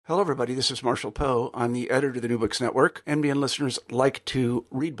Hello, everybody. This is Marshall Poe. I'm the editor of the New Books Network. NBN listeners like to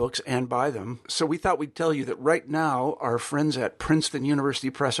read books and buy them. So we thought we'd tell you that right now, our friends at Princeton University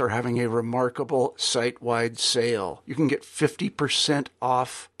Press are having a remarkable site-wide sale. You can get 50%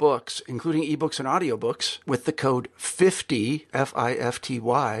 off books, including ebooks and audiobooks, with the code 50,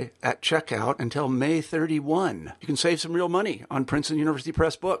 F-I-F-T-Y, at checkout until May 31. You can save some real money on Princeton University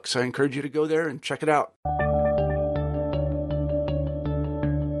Press books. I encourage you to go there and check it out.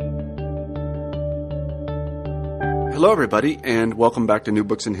 Hello, everybody, and welcome back to New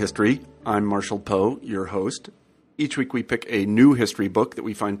Books in History. I'm Marshall Poe, your host. Each week we pick a new history book that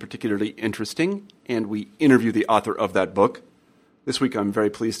we find particularly interesting, and we interview the author of that book. This week I'm very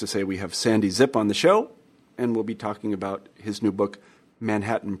pleased to say we have Sandy Zipp on the show, and we'll be talking about his new book,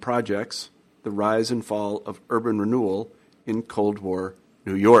 Manhattan Projects, The Rise and Fall of Urban Renewal in Cold War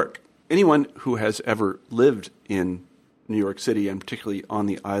New York. Anyone who has ever lived in New York City, and particularly on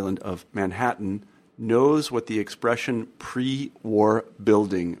the island of Manhattan, knows what the expression pre-war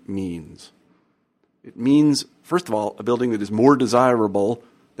building means. It means, first of all, a building that is more desirable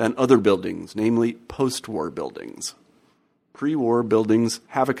than other buildings, namely post-war buildings. Pre-war buildings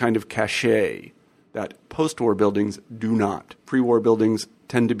have a kind of cachet that post-war buildings do not. Pre-war buildings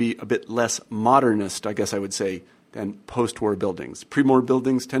tend to be a bit less modernist, I guess I would say, than post-war buildings. Pre-war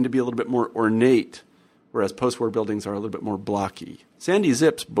buildings tend to be a little bit more ornate, whereas post-war buildings are a little bit more blocky. Sandy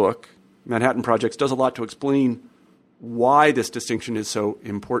Zipp's book, Manhattan Projects, does a lot to explain why this distinction is so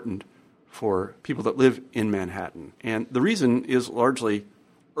important for people that live in Manhattan. And the reason is largely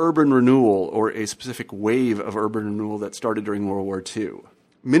urban renewal, or a specific wave of urban renewal that started during World War II.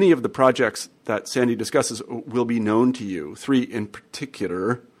 Many of the projects that Sandy discusses will be known to you, three in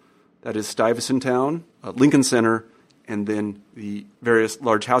particular. That is Stuyvesant Town, Lincoln Center, and then the various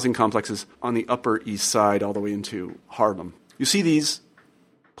large housing complexes on the Upper East Side all the way into Harlem. You see these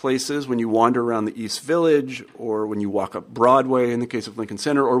places when you wander around the East Village, or when you walk up Broadway in the case of Lincoln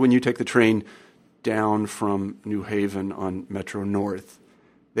Center, or when you take the train down from New Haven on Metro North.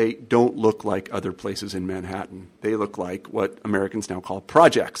 They don't look like other places in Manhattan. They look like what Americans now call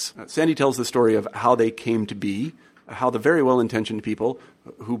projects. Sandy tells the story of how they came to be, how the very well-intentioned people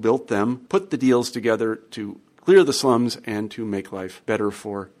who built them put the deals together to clear the slums and to make life better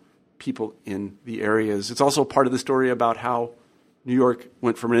for people in the areas. It's also part of the story about how New York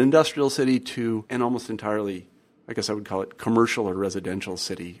went from an industrial city to an almost entirely, I guess I would call it, commercial or residential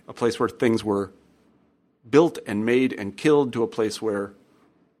city, a place where things were built and made and killed, to a place where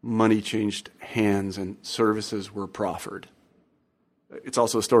money changed hands and services were proffered. It's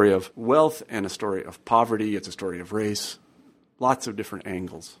also a story of wealth and a story of poverty. It's a story of race, lots of different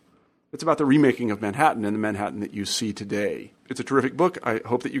angles. It's about the remaking of Manhattan and the Manhattan that you see today. It's a terrific book. I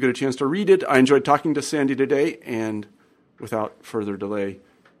hope that you get a chance to read it. I enjoyed talking to Sandy today, and without further delay,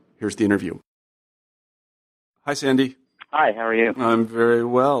 here's the interview. Hi, Sandy. Hi, how are you? I'm very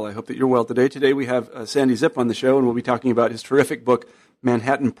well. I hope that you're well today. Today we have Sandy Zipp on the show, and we'll be talking about his terrific book,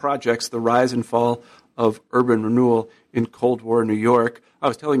 Manhattan Projects, The Rise and Fall of Urban Renewal in Cold War New York. I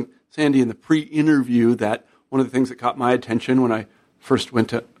was telling Sandy in the pre-interview that one of the things that caught my attention when I first went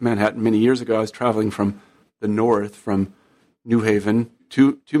to Manhattan many years ago, I was traveling from the north, from New Haven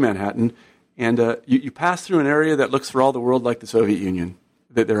to Manhattan, and you pass through an area that looks for all the world like the Soviet Union,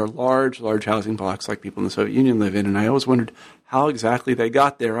 that there are large housing blocks like people in the Soviet Union live in, and I always wondered how exactly they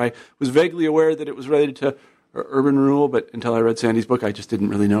got there. I was vaguely aware that it was related to urban renewal, but until I read Sandy's book, I just didn't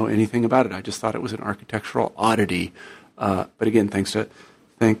really know anything about it. I just thought it was an architectural oddity. But again, thanks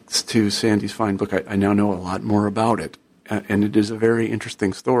to Sandy's fine book, I now know a lot more about it. And it is a very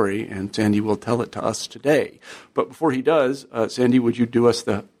interesting story, and Sandy will tell it to us today. But before he does, Sandy, would you do us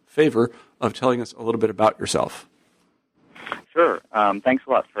the favor of telling us a little bit about yourself? Sure. Thanks a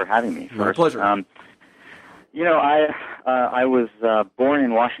lot for having me. My pleasure. I was born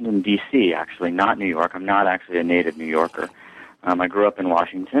in Washington, D.C., actually, not New York. I'm not actually a native New Yorker. I grew up in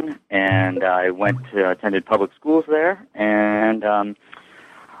Washington, and I attended public schools there, and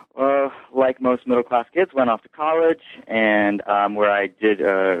like most middle-class kids, went off to college, and where I did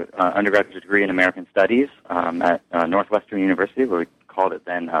an undergraduate degree in American Studies at Northwestern University, where we called it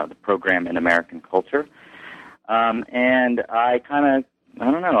then the Program in American Culture. And I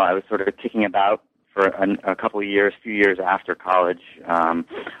I was sort of kicking about for a couple of years, few years after college,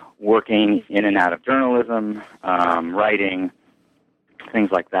 working in and out of journalism, writing, things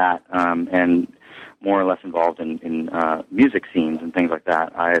like that, and more or less involved in music scenes and things like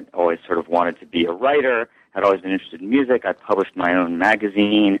that. I had always sort of wanted to be a writer, had always been interested in music. I published my own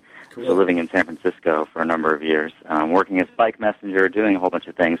magazine, cool. So living in San Francisco for a number of years, working as bike messenger, doing a whole bunch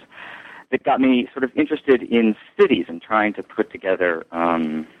of things that got me sort of interested in cities and trying to put together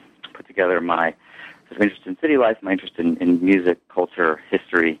my interest in city life, my interest in music, culture,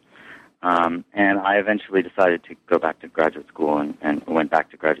 history. And I eventually decided to go back to graduate school and went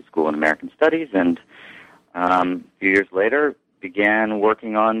back to graduate school in American Studies, and a few years later began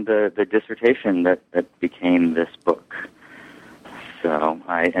working on the dissertation that became this book. So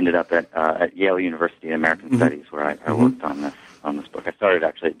I ended up at Yale University in American Studies, where I worked on this book. I started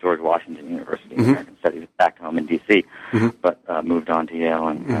actually at George Washington University in American Studies back home in D.C., but moved on to Yale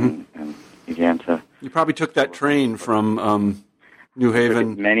and began to... You probably took that train from New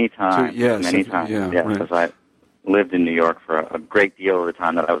Haven... Many times. Many times, because I lived in New York for a great deal of the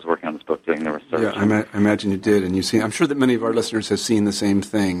time that I was working on this book, doing the research. Yeah, I imagine you did, and I'm sure that many of our listeners have seen the same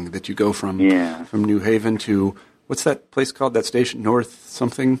thing, that you go from New Haven to... What's that place called, that station? North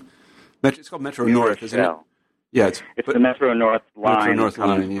something? It's called Metro North, isn't it? Yeah, it's the Metro North line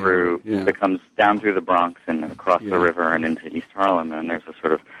through, that comes down through the Bronx and across the river and into East Harlem, and there's a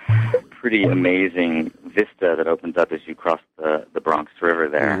sort of pretty amazing vista that opens up as you cross the Bronx River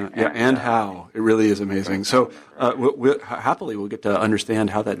there. And how. It really is amazing. So happily we'll get to understand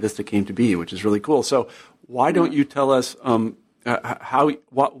how that vista came to be, which is really cool. So why don't you tell us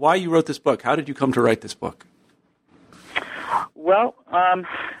why you wrote this book? How did you come to write this book? Well,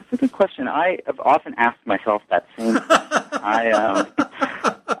 it's a good question. I have often asked myself that same thing.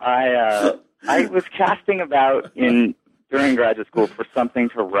 I was casting about during graduate school for something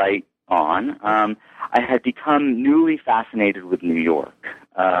to write on. I had become newly fascinated with New York.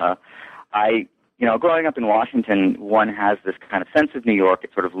 Growing up in Washington, one has this kind of sense of New York.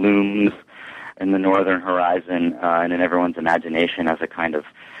 It sort of looms in the northern horizon and in everyone's imagination as a kind of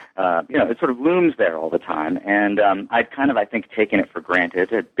it sort of looms there all the time. And I'd kind of, I think, taken it for granted,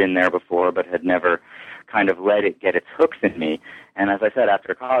 had been there before, but had never kind of let it get its hooks in me. And as I said,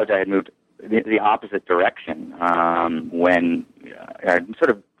 after college, I had moved the opposite direction when I sort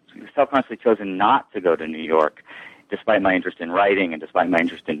of self-consciously chosen not to go to New York, despite my interest in writing and despite my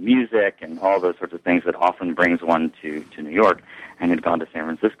interest in music and all those sorts of things that often brings one to New York, and had gone to San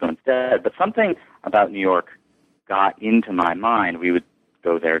Francisco instead. But something about New York got into my mind. We would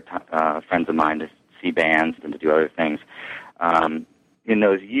go there, friends of mine, to see bands and to do other things. In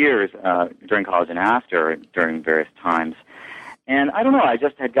those years, during college and after, during various times. And I don't know, I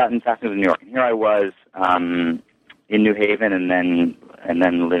just had gotten fascinated with New York. And here I was in New Haven and then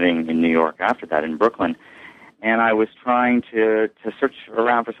living in New York after that, in Brooklyn. And I was trying to search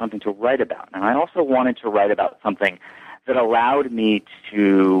around for something to write about. And I also wanted to write about something that allowed me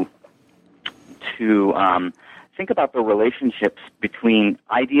to think about the relationships between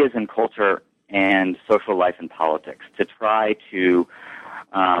ideas and culture and social life and politics, to try to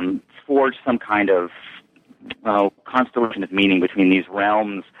forge some kind of constellation of meaning between these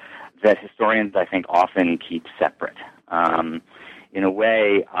realms that historians, I think, often keep separate. In a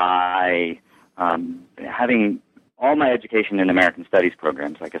way, having all my education in American Studies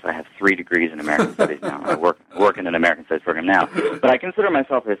programs, I guess I have 3 degrees in American Studies now. I work in an American Studies program now. But I consider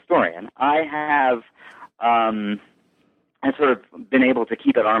myself a historian. I have I've sort of been able to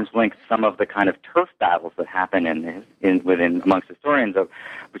keep at arm's length some of the kind of turf battles that happen within amongst historians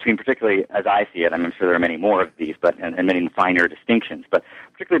between, particularly as I see it. I'm sure there are many more of these, and many finer distinctions, but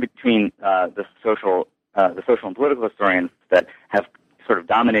particularly between the social and political historians that have sort of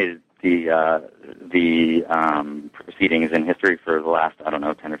dominated the proceedings in history for the last 10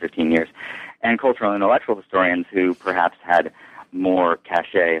 or 15 years, and cultural and intellectual historians who perhaps had more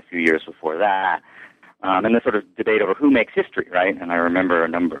cachet a few years before that. And the sort of debate over who makes history, right? And I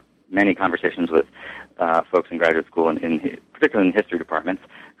remember many conversations with folks in graduate school, and particularly in history departments,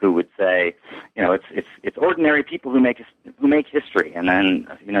 who would say, it's ordinary people who make history. And then,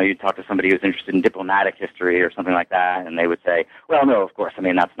 you'd talk to somebody who's interested in diplomatic history or something like that, and they would say, well, no, of course,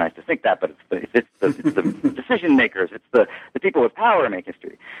 that's nice to think that, but it's the decision makers, it's the people with power who make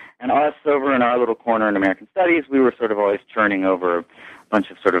history. And us over in our little corner in American Studies, we were sort of always churning over a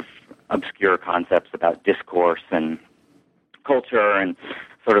bunch of sort of obscure concepts about discourse and culture and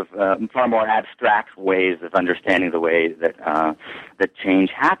sort of far more abstract ways of understanding the way that that change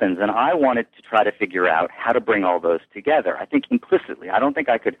happens. And I wanted to try to figure out how to bring all those together. I think implicitly. I don't think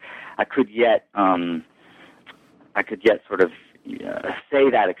I could yet sort of say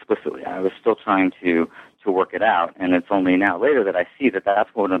that explicitly. I was still trying to work it out, and it's only now later that I see that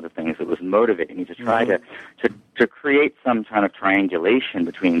that's one of the things that was motivating me to try to create some kind of triangulation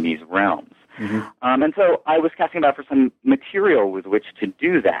between these realms. Mm-hmm. And so I was casting about for some material with which to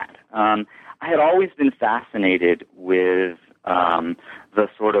do that. I had always been fascinated with the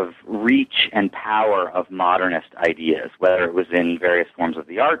sort of reach and power of modernist ideas, whether it was in various forms of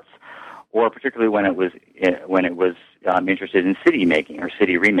the arts, or particularly when it was interested in city making or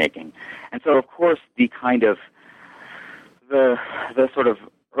city remaking. And so, of course, the kind of the sort of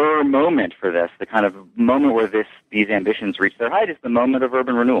moment for this, the kind of moment where these ambitions reach their height, is the moment of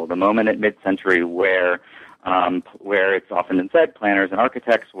urban renewal, the moment at mid-century where it's often been said planners and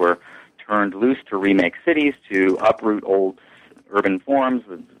architects were turned loose to remake cities, to uproot old urban forms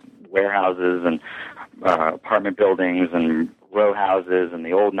with warehouses and apartment buildings and row houses and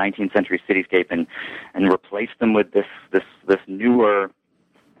the old 19th century cityscape, and replace them with this newer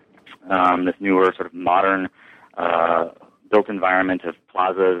sort of modern built environment of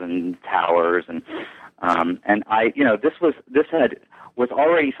plazas and towers, and this was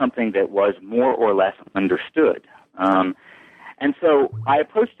already something that was more or less understood. And so I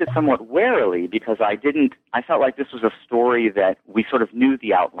approached it somewhat warily because I felt like this was a story that we sort of knew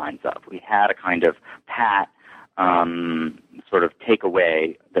the outlines of. We had a kind of pat sort of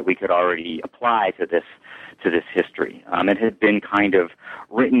takeaway that we could already apply to this history. It had been kind of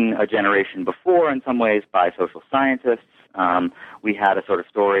written a generation before in some ways by social scientists. We had a sort of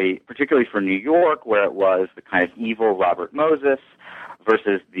story, particularly for New York, where it was the kind of evil Robert Moses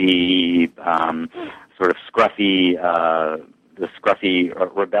versus the sort of scruffy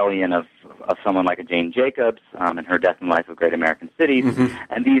rebellion of someone like a Jane Jacobs and her Death and Life of Great American Cities. Mm-hmm.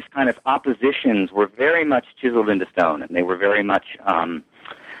 And these kind of oppositions were very much chiseled into stone, and they were very much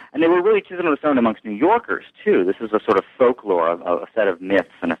and they were really chiseled into stone amongst New Yorkers, too. This is a sort of folklore, of a set of myths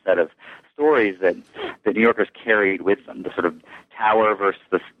and a set of stories that New Yorkers carried with them, the sort of tower versus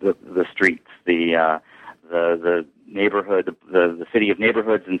the streets, the neighborhood, the city of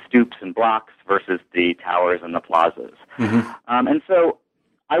neighborhoods and stoops and blocks versus the towers and the plazas. Mm-hmm. And so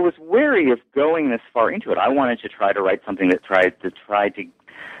I was wary of going this far into it. I wanted to try to write something that tried to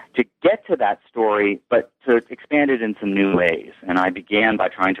get to that story, but to expand it in some new ways. And I began by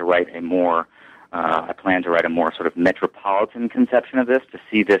trying to write I plan to write a more sort of metropolitan conception of this, to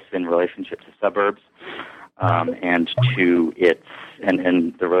see this in relationship to suburbs, and to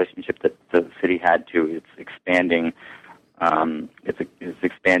and the relationship that the city had to its expanding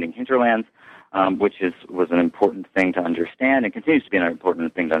hinterlands, which was an important thing to understand and continues to be an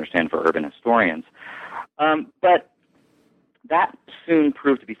important thing to understand for urban historians. But that soon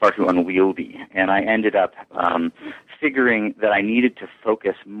proved to be far too unwieldy, and I ended up figuring that I needed to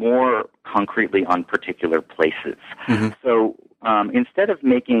focus more concretely on particular places. Mm-hmm. So instead of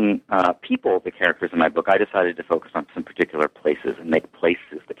making people the characters in my book, I decided to focus on some particular places and make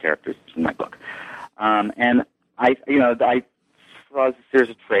places the characters in my book. And I saw a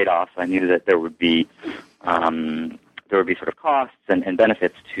series of trade-offs. I knew that there would be sort of costs and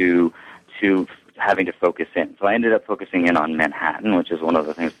benefits to having to focus in. So I ended up focusing in on Manhattan, which is one of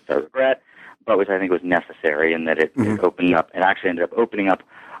the things that I regret, but which I think was necessary, in that it opened up. It actually ended up opening up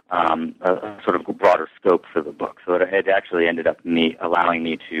a sort of broader scope for the book. So it actually ended up allowing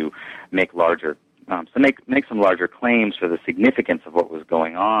me to make make some larger claims for the significance of what was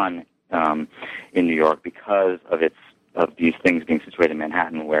going on in New York, because of these things being situated in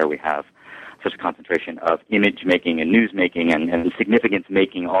Manhattan, where we have such a concentration of image making and news making and significance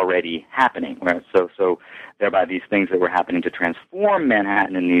making already happening. Right? So thereby these things that were happening to transform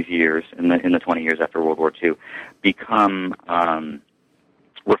Manhattan in these years, in the 20 years after World War II, become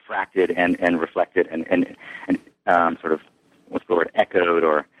refracted and reflected and sort of, what's the word, echoed,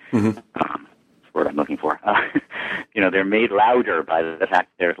 or what's the word I'm looking for? They're made louder by the fact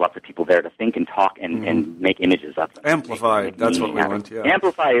that there's lots of people there to think and talk and make images of them. Amplified, that's what we want, yeah.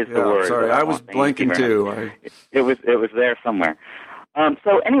 Amplify is the word. Sorry, I was blanking too. It was there somewhere.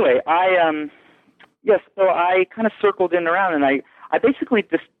 So anyway, I kind of circled in and around, and I basically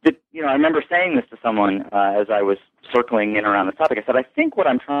just did, I remember saying this to someone as I was circling in around this topic. I said, I think what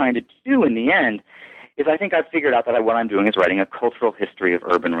I'm trying to do in the end is I think I've figured out that what I'm doing is writing a cultural history of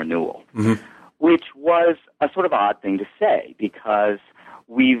urban renewal. Mm-hmm. Which was a sort of odd thing to say, because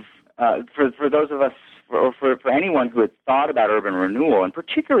we've, for those of us, for anyone who had thought about urban renewal, and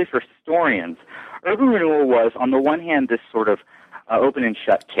particularly for historians, urban renewal was, on the one hand, this sort of open and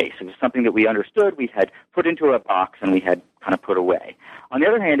shut case. It was something that we understood, we had put into a box, and we had kind of put away. On the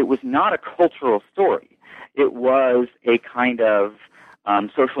other hand, it was not a cultural story. It was a kind of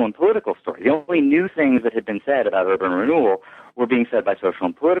social and political story. The only new things that had been said about urban renewal were being said by social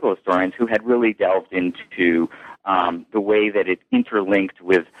and political historians who had really delved into the way that it interlinked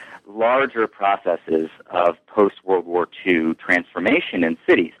with larger processes of post-World War II transformation in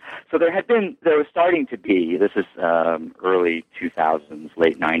cities. So there was starting to be, this is early 2000s,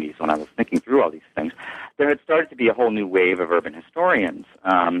 late 90s, when I was thinking through all these things, there had started to be a whole new wave of urban historians,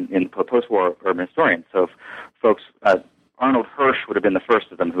 in post-war urban historians. So folks, Arnold Hirsch would have been the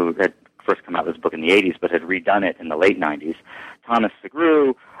first of them who had first come out with this book in the 80s, but had redone it in the late 90s. Thomas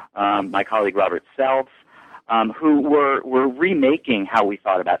Segru my colleague Robert Self, who were remaking how we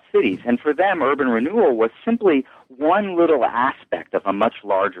thought about cities. And for them, urban renewal was simply one little aspect of a much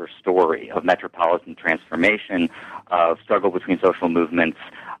larger story of metropolitan transformation, of struggle between social movements,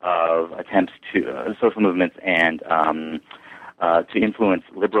 of attempts to social movements and to influence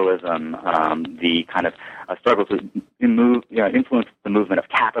liberalism, the kind of struggle to influence the movement of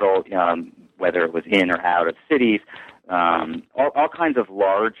capital, whether it was in or out of cities, all kinds of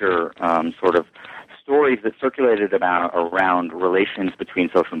larger sort of stories that circulated around relations between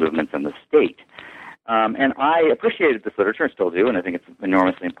social movements and the state. And I appreciated this literature, and still do, and I think it's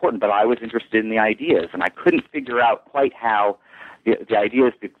enormously important, but I was interested in the ideas, and I couldn't figure out quite how the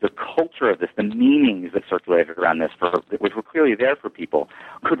ideas, the culture of this, the meanings that circulated around this, which were clearly there for people,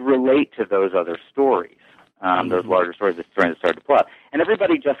 could relate to those other stories, those larger stories that started to pull out. And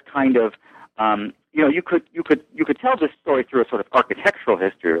everybody just kind of, you could tell this story through a sort of architectural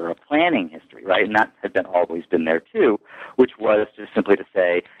history or a planning history, right? And that had always been there too, which was just simply to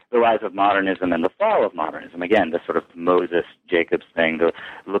say the rise of modernism and the fall of modernism. Again, this sort of Moses Jacobs thing.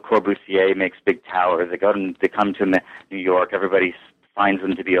 Le Corbusier makes big towers. They come to New York. Everybody finds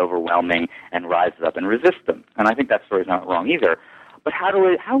them to be overwhelming and rises up and resists them. And I think that story is not wrong either. But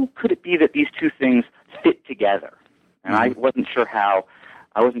how could it be that these two things fit together? And I wasn't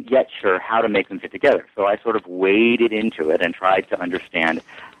yet sure how to make them fit together. So I sort of waded into it and tried to understand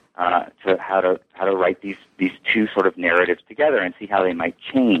how to write these two sort of narratives together and see how they might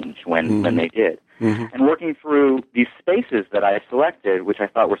change when they did. Mm-hmm. And working through these spaces that I selected, which I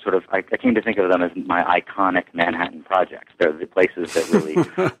thought were sort of, I came to think of them as my iconic Manhattan projects. They're the places that really,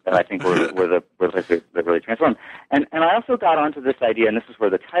 that I think were the places that really transformed. And I also got onto this idea, and this is where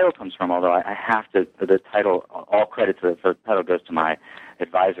the title comes from, although I have to, the title, all credit to the title goes to my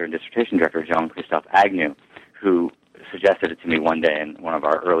advisor and dissertation director, Jean-Christophe Agnew, who suggested it to me one day in one of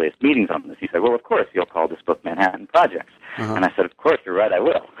our earliest meetings on this. He said, well, of course, you'll call this book Manhattan Projects. Uh-huh. And I said, of course, you're right, I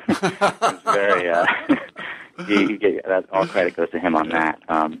will. It's very, all credit goes to him on that.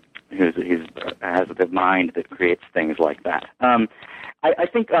 He has the mind that creates things like that. I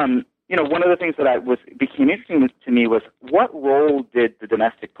think, one of the things that became interesting to me was what role did the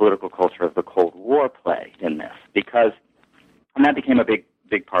domestic political culture of the Cold War play in this? And that became a big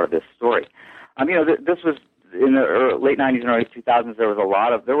part of this story. This was in the late 90s and early 2000s. There were a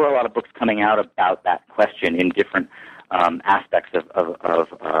lot of books coming out about that question in different aspects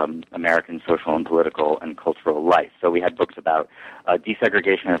of American social and political and cultural life. So we had books about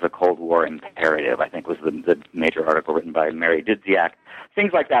desegregation as a Cold War imperative, I think was the major article written by Mary Didziak.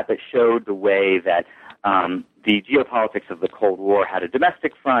 Things like that showed the way that the geopolitics of the Cold War had a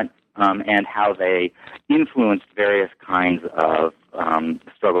domestic front, and how they influenced various kinds of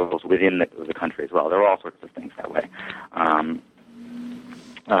struggles within the country as well. There were all sorts of things that way.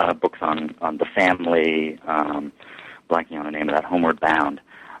 Books on the family, blanking on the name of that, Homeward Bound.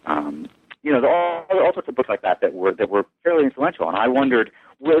 All sorts of books like that were fairly influential. And I wondered,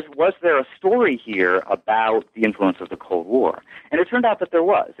 was there a story here about the influence of the Cold War? And it turned out that there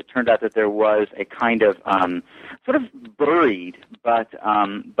was. It turned out that there was a kind of sort of buried but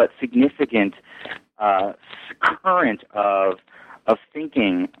significant current of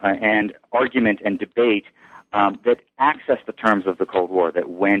thinking and argument and debate that accessed the terms of the Cold War, that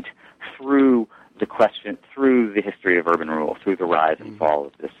went through through the history of urban renewal, through the rise and fall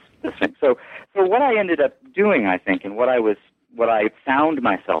of this thing. So what I ended up doing, I think, and what I found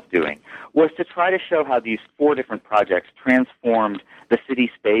myself doing, was to try to show how these four different projects transformed the city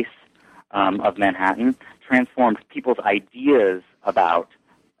space of Manhattan, transformed people's ideas about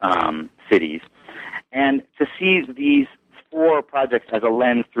cities, and to see these four projects as a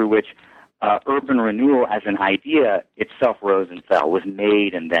lens through which urban renewal as an idea itself rose and fell, was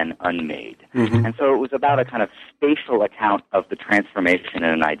made and then unmade. Mm-hmm. And so it was about a kind of spatial account of the transformation in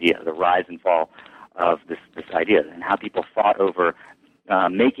an idea, the rise and fall of this idea, and how people fought over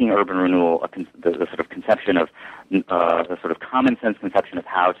making urban renewal the sort of conception of the sort of common sense conception of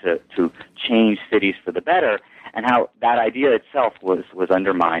how to change cities for the better, and how that idea itself was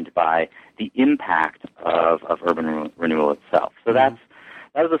undermined by the impact of urban renewal itself. So that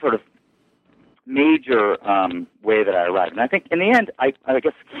was a sort of major way that I arrived. And I think in the end, I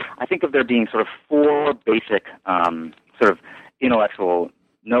guess I think of there being sort of four basic sort of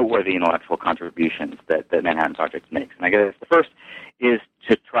noteworthy intellectual contributions that the Manhattan Project makes. And I guess the first is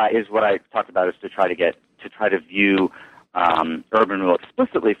what I talked about, is to try to view urban renewal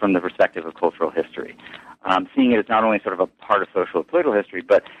explicitly from the perspective of cultural history, seeing it as not only sort of a part of social and political history,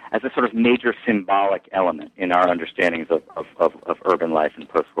 but as a sort of major symbolic element in our understandings of urban life in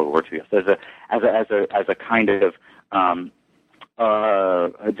post-World War II. So as a kind of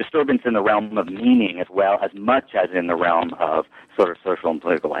a disturbance in the realm of meaning as much as in the realm of sort of social and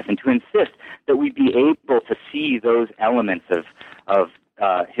political life, and to insist that we be able to see those elements of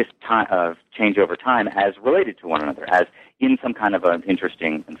change over time as related to one another, as in some kind of an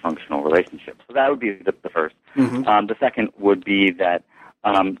interesting and functional relationship. So that would be the first. Mm-hmm. The second would be that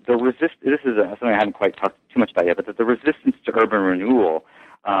this is something I haven't quite talked too much about yet, but that the resistance to urban renewal,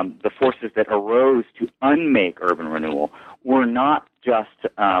 the forces that arose to unmake urban renewal, were not just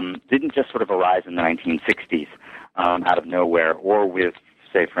didn't just sort of arise in the 1960s out of nowhere, or with,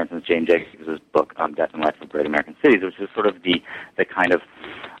 say, for instance, Jane Jacobs' book Death and Life of Great American Cities, which is sort of the kind of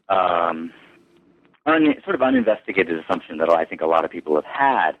sort of uninvestigated assumption that I think a lot of people have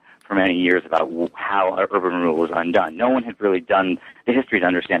had for many years about how urban renewal was undone. No one had really done the history to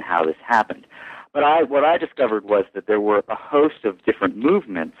understand how this happened. But what I discovered was that there were a host of different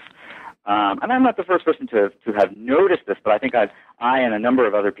movements, and I'm not the first person to have noticed this, but I think I and a number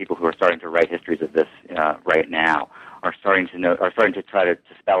of other people who are starting to write histories of this right now are starting to try to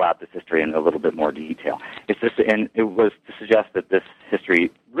spell out this history in a little bit more detail. And it was to suggest that this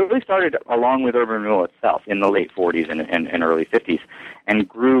history really started along with urban renewal itself in the late 40s and early 50s, and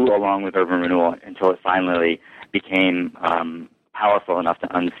grew along with urban renewal until it finally became powerful enough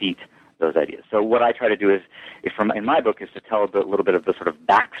to unseat those ideas. So what I try to do in my book, is to tell a little bit of the sort of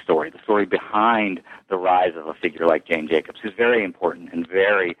backstory, the story behind the rise of a figure like Jane Jacobs, who's very important and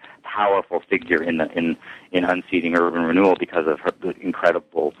very powerful figure in unseating urban renewal because of her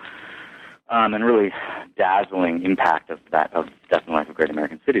incredible and really dazzling impact of Death and Life of Great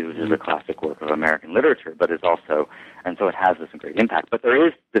American Cities, which is a classic work of American literature, but is also, and so it has this great impact. But there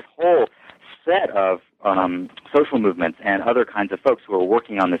is this whole set of social movements and other kinds of folks who are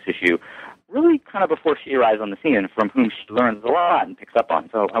working on this issue really kind of before she arrives on the scene, and from whom she learns a lot and picks up on.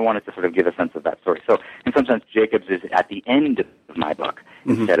 So I wanted to sort of give a sense of that story. So in some sense, Jacobs is at the end of my book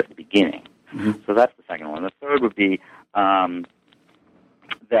instead of the beginning. Mm-hmm. So that's the second one. The third would be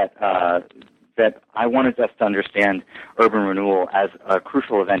that I wanted us to understand urban renewal as a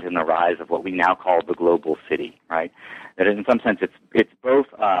crucial event in the rise of what we now call the global city, right? That in some sense it's both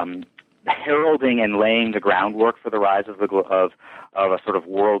heralding and laying the groundwork for the rise of a sort of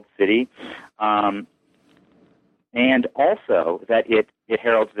world city, and also that it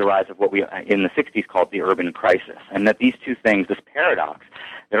heralds the rise of what we in the 60s called the urban crisis, and that these two things, this paradox,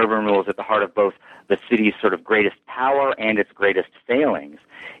 that urban renewal is at the heart of both the city's sort of greatest power and its greatest failings,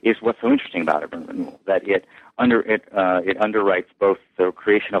 is what's so interesting about urban renewal, that it underwrites both the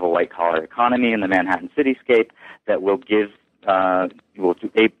creation of a white-collar economy in the Manhattan cityscape that will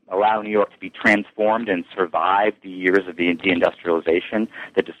allow New York to be transformed and survive the years of the deindustrialization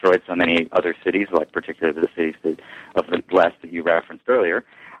that destroyed so many other cities, like particularly the cities of the West that you referenced earlier.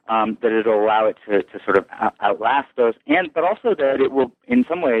 That it'll allow it to sort of outlast those, but also that it will, in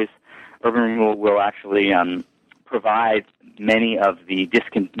some ways, urban renewal will actually provide much of the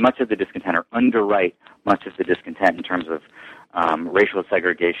discontent, or underwrite much of the discontent in terms of racial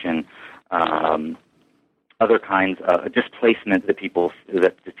segregation, other kinds of displacement that people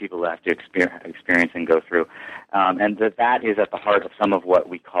have to experience and go through, and that is at the heart of some of what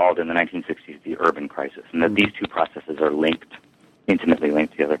we called in the 1960s the urban crisis, and that these two processes are intimately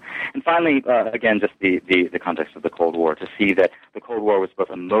linked together. And finally, again, just the context of the Cold War, to see that the Cold War was both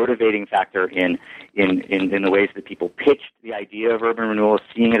a motivating factor in the ways that people pitched the idea of urban renewal,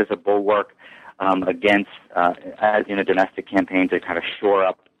 seeing it as a bulwark against, in a domestic campaign to kind of shore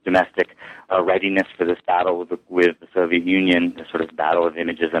up domestic readiness for this battle with the Soviet Union, the sort of battle of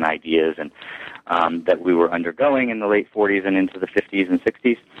images and ideas, and that we were undergoing in the late 40s and into the 50s and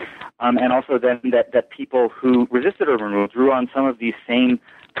 60s. And also then that people who resisted urban renewal drew on some of these same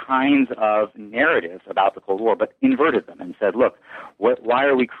kinds of narratives about the Cold War, but inverted them and said, look, why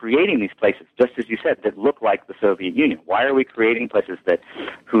are we creating these places, just as you said, that look like the Soviet Union? Why are we creating places that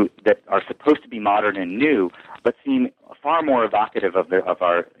are supposed to be modern and new, but seem far more evocative of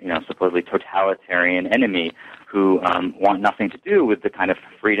our supposedly totalitarian enemy, who want nothing to do with the kind of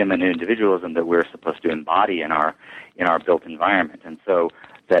freedom and individualism that we're supposed to embody in our built environment? And so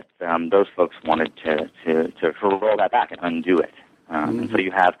that those folks wanted to roll that back and undo it. And so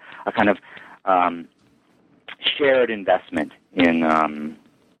you have a kind of shared investment in the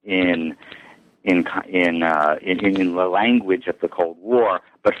language of the Cold War,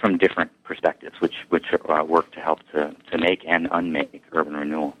 but from different perspectives, which work to help to make and unmake urban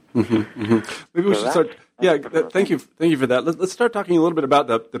renewal. Mm-hmm, mm-hmm. Maybe we should start. Yeah, thank you for that. Let's start talking a little bit about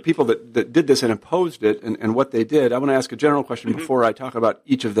the people that did this and opposed it and what they did. I want to ask a general question before I talk about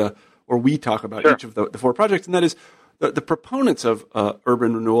each of the four projects, and that is the proponents of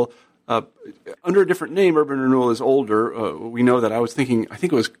urban renewal under a different name, urban renewal is older. We know that. I think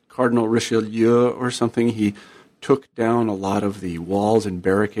it was Cardinal Richelieu or something. He took down a lot of the walls and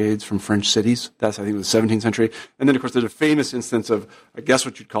barricades from French cities. That's, I think, the 17th century. And then, of course, there's a famous instance of, I guess,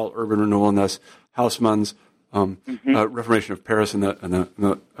 what you'd call urban renewal, and that's Haussmann's Reformation of Paris in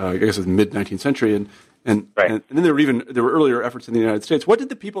the I guess, the mid-19th century. And then there were earlier efforts in the United States. What did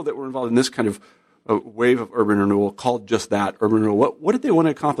the people that were involved in this kind of wave of urban renewal, called just that, urban renewal, what did they want to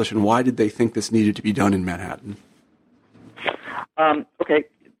accomplish, and why did they think this needed to be done in Manhattan?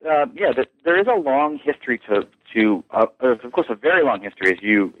 There is a long history of course, a very long history, as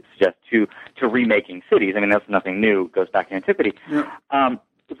you suggest, to remaking cities. I mean, that's nothing new. It goes back to antiquity. Yeah.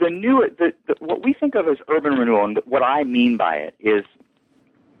 What we think of as urban renewal, and what I mean by it is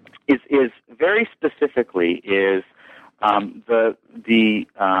very specifically the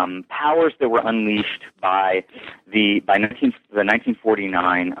powers that were unleashed by the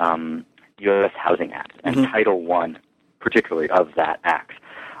 1949 U.S. Housing Act and Title I, particularly, of that act.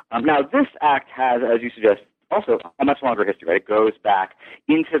 Now, this act has, as you suggest, also a much longer history. Right? It goes back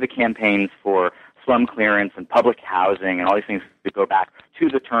into the campaigns for slum clearance and public housing and all these things that go back to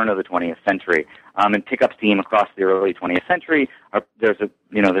the turn of the 20th century and pick up steam across the early 20th century. There's the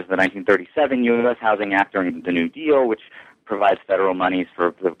 1937 U.S. Housing Act during the New Deal, which provides federal monies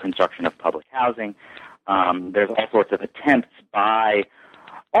for the construction of public housing. There's all sorts of attempts by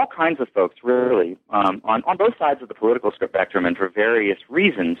all kinds of folks, really, on both sides of the political spectrum and for various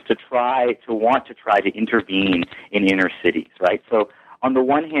reasons to want to try to intervene in inner cities, right? So on the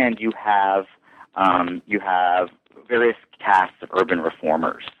one hand, you have various castes of urban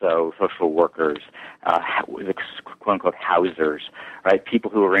reformers, so social workers, quote-unquote housers, right?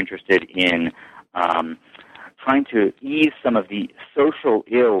 People who are interested in trying to ease some of the social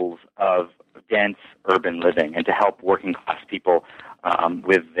ills of dense urban living and to help working-class people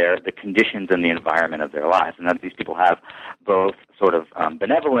with the conditions and the environment of their lives. And that these people have both sort of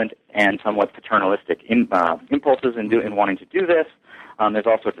benevolent and somewhat paternalistic impulses in wanting to do this. There's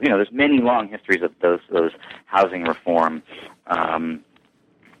all sorts of, there's many long histories of those housing reform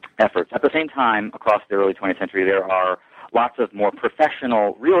efforts. At the same time, across the early 20th century, there are lots of more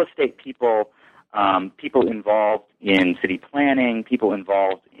professional real estate people, people involved in city planning, people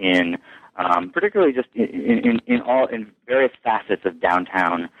involved in particularly just in various facets of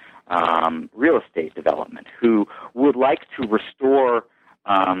downtown real estate development, who would like to restore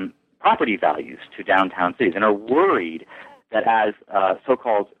property values to downtown cities and are worried that as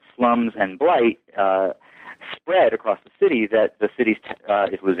so-called slums and blight spread across the city, that the city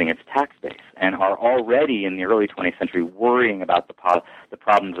is losing its tax base, and are already in the early 20th century worrying about the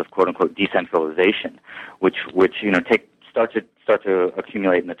problems of quote-unquote decentralization, which start to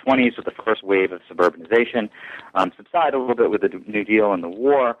accumulate in the 20s with the first wave of suburbanization, subside a little bit with the New Deal and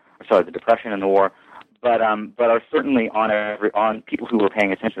the Depression and the war, but are certainly on people who are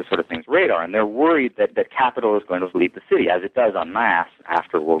paying attention to sort of things radar, and they're worried that capital is going to leave the city, as it does en masse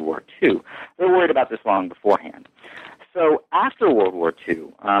after World War II. They're worried about this long beforehand. So after World War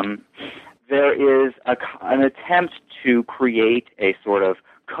II, there is an attempt to create a sort of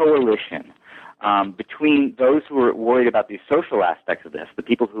coalition between those who were worried about the social aspects of this, the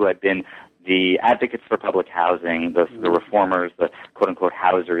people who had been the advocates for public housing, the reformers, the quote-unquote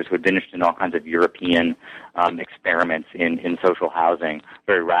housers who had been interested in all kinds of European experiments in social housing,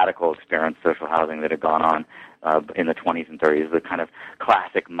 very radical experiments in social housing that had gone on in the 20s and 30s, the kind of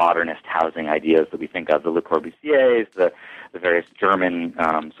classic modernist housing ideas that we think of, the Le Corbusiers, the various German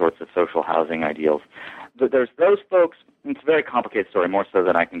sorts of social housing ideals. There's those folks. It's a very complicated story, more so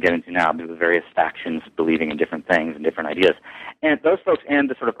than I can get into now, because the various factions believing in different things and different ideas. And those folks and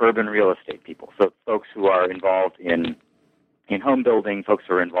the sort of urban real estate people, so folks who are involved in home building, folks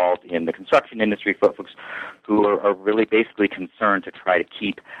who are involved in the construction industry, folks who are really basically concerned to try to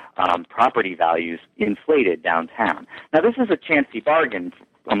keep property values inflated downtown. Now, this is a chancy bargain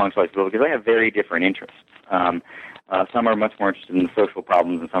amongst all these people because they have very different interests. Some are much more interested in the social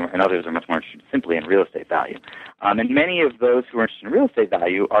problems, and others are much more interested simply in real estate value. And many of those who are interested in real estate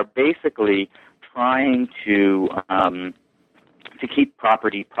value are basically trying to keep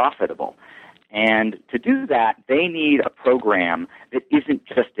property profitable. And to do that, they need a program that isn't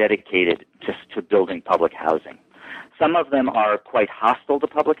just dedicated to building public housing. Some of them are quite hostile to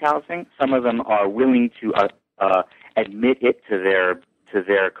public housing. Some of them are willing to admit it to to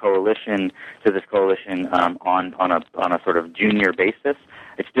their coalition, to this coalition on a sort of junior basis.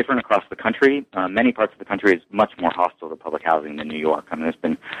 It's different across the country. Many parts of the country is much more hostile to public housing than New York. I mean, there's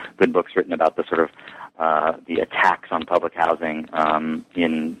been good books written about the sort of the attacks on public housing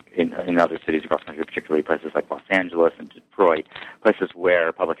in other cities across the country, particularly places like Los Angeles and Detroit, places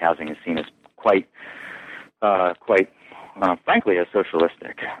where public housing is seen as quite frankly, as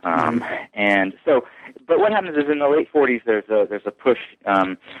socialistic. And so, but what happens is in the late 40s, there's a push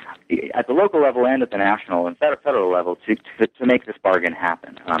at the local level and at the national and federal level to make this bargain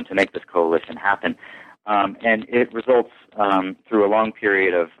happen, to make this coalition happen. And it results through a long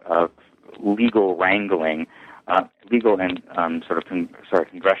period of legal wrangling, legal and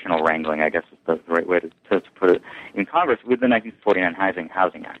congressional wrangling, I guess is the right way to put it, in Congress with the 1949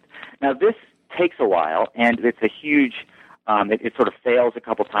 Housing Act. Now, this takes a while, and it's a huge. It sort of fails a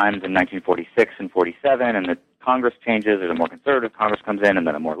couple times in 1946 and 47, and the Congress changes. There's a more conservative Congress comes in, and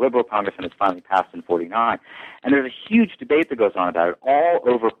then a more liberal Congress, and it's finally passed in 49. And there's a huge debate that goes on about it, all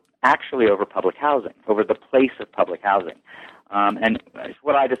over public housing, over the place of public housing. And it's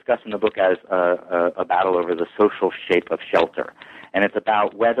what I discuss in the book as a battle over the social shape of shelter. And it's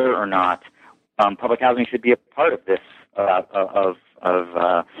about whether or not public housing should be a part of this, of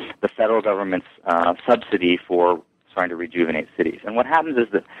the federal government's subsidy for trying to rejuvenate cities. And what happens is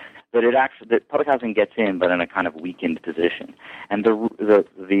that public housing gets in, but in a kind of weakened position. And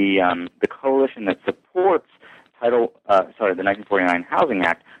the coalition that supports the 1949 Housing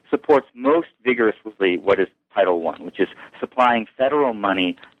Act supports most vigorously what is Title I, which is supplying federal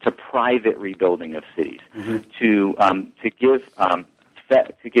money to private rebuilding of cities, to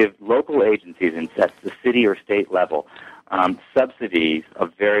give local agencies at the city or state level subsidies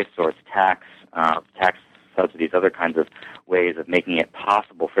of various sorts, tax subsidies, other kinds of ways of making it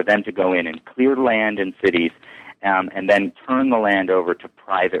possible for them to go in and clear land in cities and then turn the land over to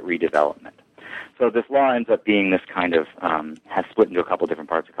private redevelopment. So this law ends up being this kind of, has split into a couple different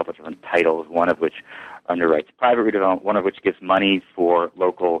parts, a couple different titles, one of which underwrites private redevelopment, one of which gives money for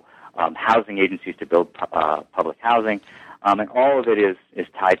local housing agencies to build public housing. And all of it is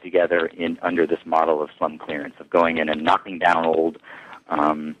tied together under this model of slum clearance, of going in and knocking down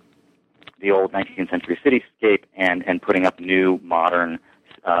the old 19th century cityscape and putting up new modern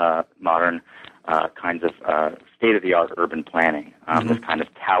kinds of state-of-the-art urban planning, this kind of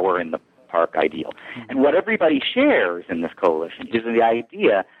tower in the park ideal. And what everybody shares in this coalition is the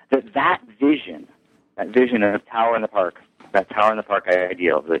idea that vision of tower in the park, that tower in the park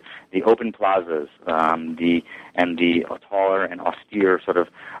ideal, the open plazas, the taller and austere sort of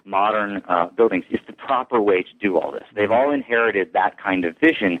modern buildings is the proper way to do all this. They've all inherited that kind of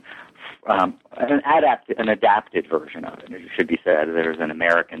vision. An adapted version of it, it should be said. There's an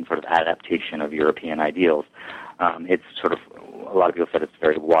American sort of adaptation of European ideals. It's sort of, a lot of people said it's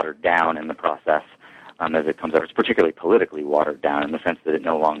very watered down in the process as it comes out. It's particularly politically watered down in the sense that it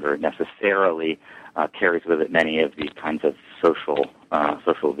no longer necessarily carries with it many of these kinds of social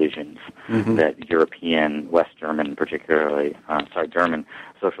visions that European, West German, German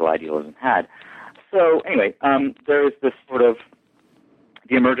social idealism had. So anyway, there is this sort of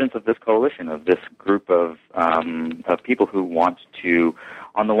the emergence of this coalition, of this group of people who want to,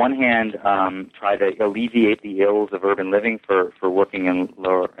 on the one hand, try to alleviate the ills of urban living for working and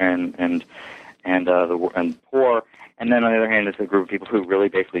lower and poor, and then on the other hand, it's a group of people who really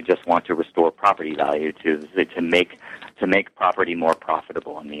basically just want to restore property value to make property more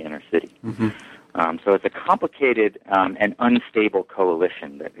profitable in the inner city. So it's a complicated and unstable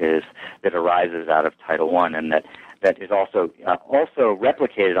coalition that arises out of Title I, and that is also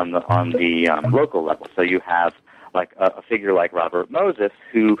replicated on the local level. So you have like a figure like Robert Moses,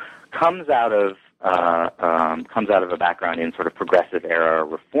 who comes out of a background in sort of progressive era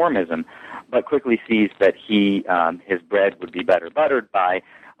reformism, but quickly sees that his bread would be better buttered by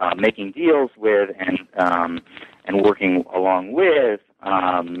making deals with and working along with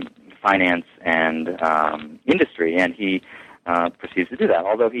finance and industry, and he proceeds to do that.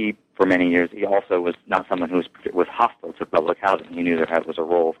 Although for many years, he also was not someone who was hostile to public housing. He knew there was a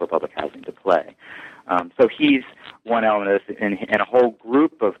role for public housing to play. So he's one element of this, and a whole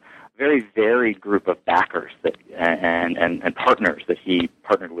very varied group of backers and partners that he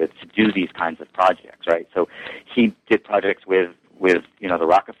partnered with to do these kinds of projects, right? So he did projects with the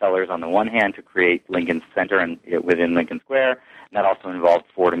Rockefellers on the one hand to create Lincoln Center and within Lincoln Square, and that also involved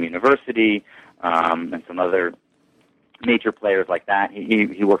Fordham University and some other major players like that.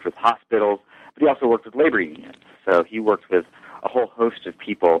 He worked with hospitals, but he also worked with labor unions. So he worked with a whole host of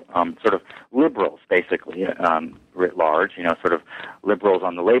people, sort of liberals, basically, writ large, sort of liberals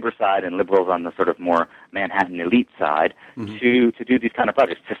on the labor side and liberals on the sort of more Manhattan elite side, to do these kind of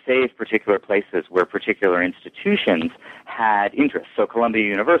projects, to save particular places where particular institutions had interest. So Columbia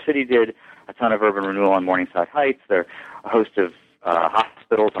University did a ton of urban renewal on Morningside Heights. There are a host of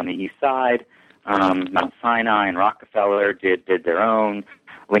hospitals on the east side. Mount Sinai and Rockefeller did their own.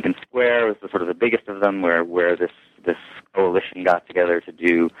 Lincoln Square was the biggest of them, where this coalition got together to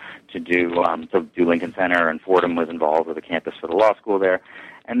do Lincoln Center, and Fordham was involved with a campus for the law school there.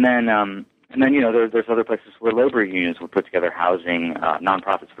 And then there's other places where labor unions would put together housing,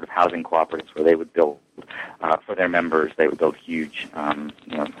 nonprofit sort of housing cooperatives where they would build for their members. They would build huge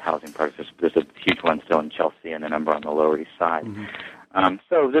housing projects. There's a huge one still in Chelsea and a number on the Lower East Side.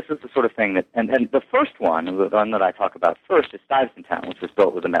 So this is the sort of thing that, and the first one, the one that I talk about first, is Stuyvesant Town, which was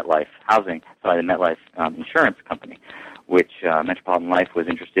built with the MetLife insurance company, which Metropolitan Life was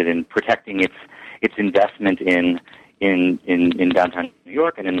interested in protecting its investment in downtown New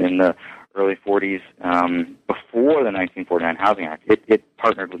York, and in the early 40s, before the 1949 Housing Act, it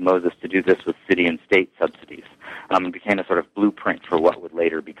partnered with Moses to do this with city and state subsidies. It became a sort of blueprint for what would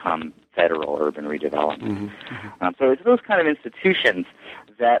later become federal urban redevelopment. So it's those kind of institutions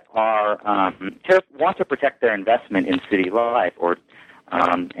that are want to protect their investment in city life,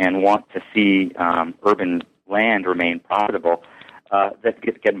 and want to see urban land remain profitable, that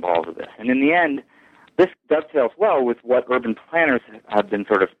get involved with this. And in the end, this dovetails well with what urban planners have been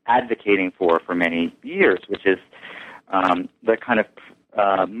sort of advocating for many years, which is the kind of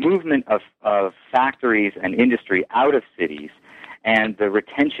movement of factories and industry out of cities, and the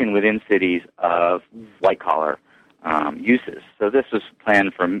retention within cities of white-collar uses. So this was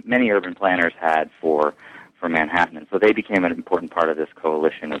planned for many urban planners had for Manhattan, and so they became an important part of this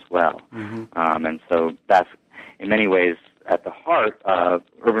coalition as well. And so that's, in many ways, at the heart of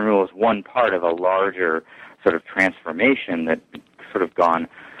urban renewal, is one part of a larger sort of transformation that sort of gone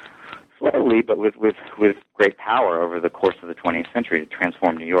slowly, but with great power over the course of the 20th century to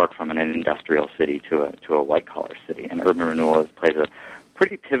transform New York from an industrial city to a white-collar city. And urban renewal plays a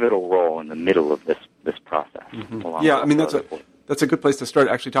pretty pivotal role in the middle of this process. Yeah, I mean, that's a good place to start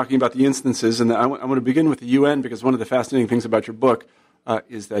actually talking about the instances. And I want to begin with the UN, because one of the fascinating things about your book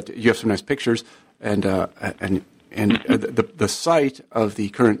is that you have some nice pictures, and the site of the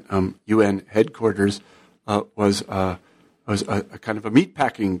current UN headquarters was a kind of a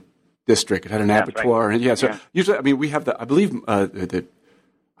meatpacking district. It had an abattoir, right. and usually, I mean, we have I believe I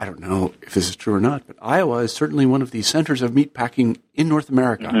don't know if this is true or not, but Iowa is certainly one of the centers of meatpacking in North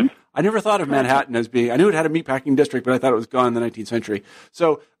America. I never thought of Manhattan as being. I knew it had a meatpacking district, but I thought it was gone in the 19th century.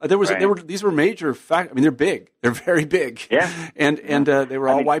 So these were major I mean, they're big. They're very big. Yeah. And they were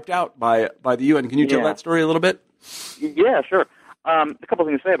all wiped out by the UN. Can you tell that story a little bit? Yeah, sure. A couple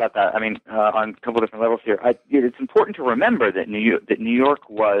things to say about that. I mean, on a couple different levels here. It's important to remember that New York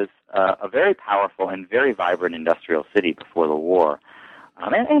was a very powerful and very vibrant industrial city before the war,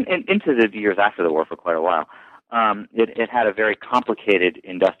 and into the years after the war for quite a while. It had a very complicated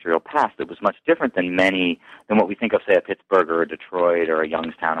industrial past that was much different than what we think of, say, a Pittsburgh or a Detroit or a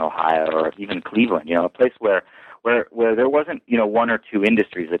Youngstown, Ohio, or even Cleveland. A place where there wasn't one or two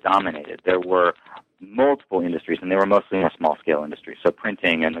industries that dominated. There were multiple industries, and they were mostly more small-scale industries. So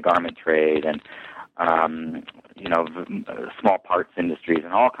printing and the garment trade, and small parts industries,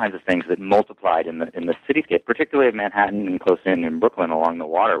 and all kinds of things that multiplied in the cityscape, particularly of Manhattan and close in Brooklyn along the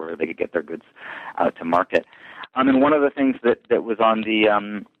water, where they could get their goods out to market. And one of the things that was on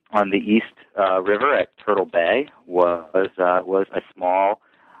the East River at Turtle Bay was a small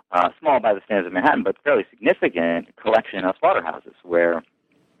by the standards of Manhattan, but fairly significant collection of slaughterhouses where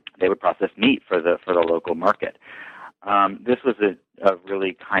they would process meat for the local market. This was a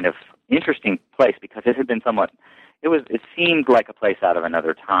really kind of interesting place because it had been it seemed like a place out of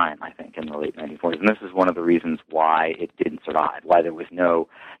another time, I think, in the late 1940s. And this is one of the reasons why it didn't survive, why there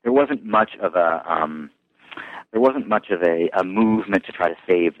wasn't much of a movement to try to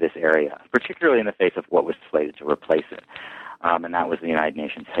save this area, particularly in the face of what was slated to replace it. And that was the United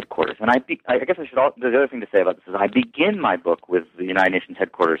Nations headquarters. And I guess the other thing to say about this is I begin my book with the United Nations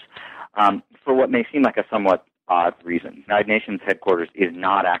headquarters for what may seem like a somewhat odd reason. The United Nations headquarters is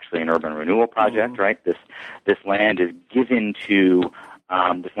not actually an urban renewal project, right? This land is given to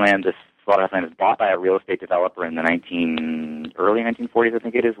this slaughterhouse land is bought by a real estate developer in the early 1940s, I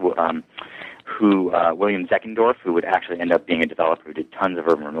think it is, William Zeckendorf, who would actually end up being a developer who did tons of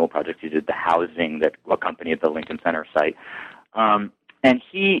urban renewal projects. He did the housing that accompanied the Lincoln Center site. And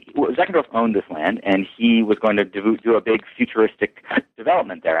Zeckendorf owned this land, and he was going to do a big futuristic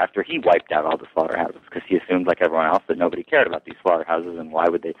development there after he wiped out all the slaughterhouses, because he assumed, like everyone else, that nobody cared about these slaughterhouses, and why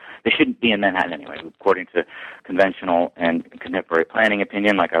would they shouldn't be in Manhattan anyway. According to conventional and contemporary planning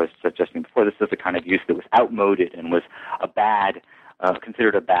opinion, like I was suggesting before, this is the kind of use that was outmoded and was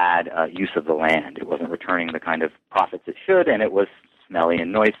considered a bad use of the land. It wasn't returning the kind of profits it should, and it was smelly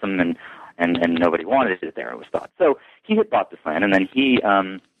and noisome, and nobody wanted it there, it was thought. So he had bought this land, and then he,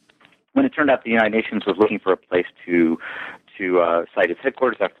 when it turned out the United Nations was looking for a place to site its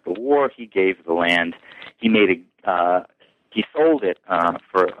headquarters after the war, he gave the land. He sold it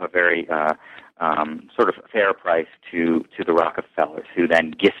for a very sort of fair price to the Rockefellers, who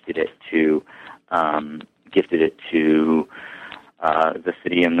then gifted it to the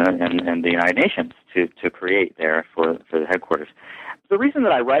city and the United Nations to create there for the headquarters. The reason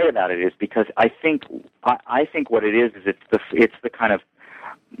that I write about it is because I think what it is it's the kind of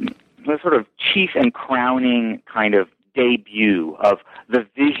the sort of chief and crowning kind of debut of the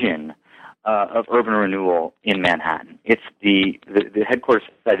vision of urban renewal in Manhattan. It's the headquarters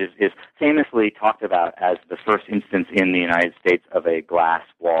site is famously talked about as the first instance in the United States of a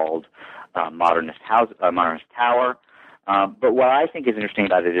glass-walled modernist tower. But what I think is interesting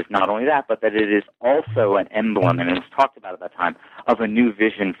about it is not only that, but that it is also an emblem, and it was talked about at that time, of a new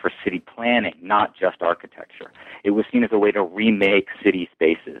vision for city planning, not just architecture. It was seen as a way to remake city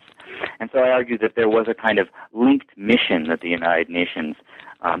spaces. And so I argue that there was a kind of linked mission that the United Nations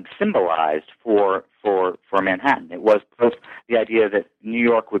symbolized for Manhattan. It was both the idea that New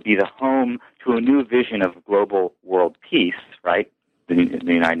York would be the home to a new vision of global world peace, right? The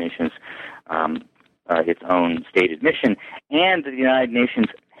United Nations its own stated mission, and the United Nations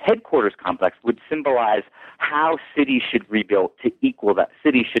headquarters complex would symbolize how cities should rebuild to equal that.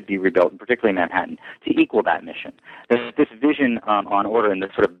 Cities should be rebuilt, and particularly Manhattan, to equal that mission. This vision on order and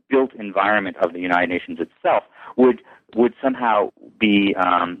this sort of built environment of the United Nations itself would somehow be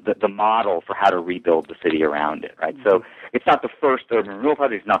the model for how to rebuild the city around it, right? So it's not the first urban renewal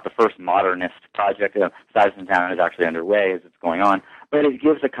project, it's not the first modernist project. Stuyvesant Town is actually underway as it's going on, but it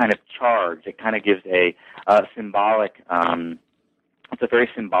gives a kind of charge. It kind of gives a symbolic, it's a very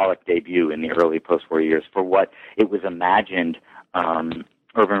symbolic debut in the early post-war years for what it was imagined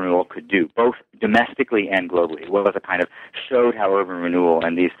urban renewal could do, both domestically and globally. It was a kind of showed how urban renewal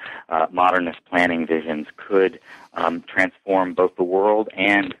and these modernist planning visions could transform both the world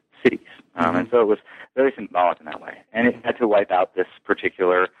and cities. And so it was very symbolic in that way. And it had to wipe out this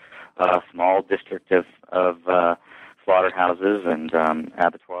particular small district of slaughterhouses and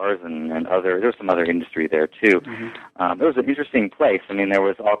abattoirs and other. There was some other industry there too. It was an interesting place. I mean, there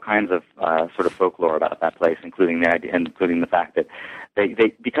was all kinds of sort of folklore about that place, including the idea, including the fact that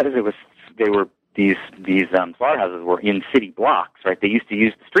these slaughterhouses were in city blocks, right? They used to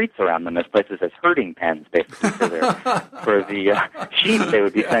use the streets around them as places as herding pens, basically for the sheep. They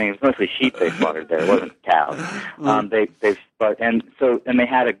would be sending. It was mostly sheep they slaughtered there. It wasn't cows. And they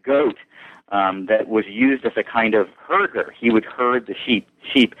had a goat that was used as a kind of herder. He would herd the sheep,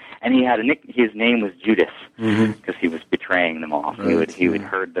 and he had his name was Judas because he was betraying them all. Right, he would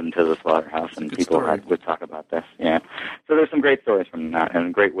herd them to the slaughterhouse, and people would talk about this. Yeah, so there's some great stories from that,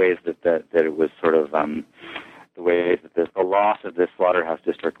 and great ways that it was sort of the ways that the loss of this slaughterhouse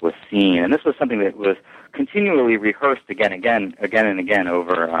district was seen, and this was something that was continually rehearsed again and again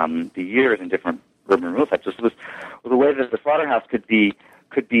over the years in different urban renewal sites. This was the way that the slaughterhouse could be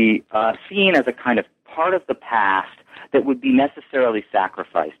seen as a kind of part of the past that would be necessarily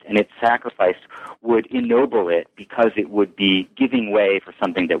sacrificed, and its sacrifice would ennoble it because it would be giving way for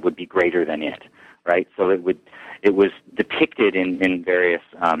something that would be greater than it, right? So it was depicted in various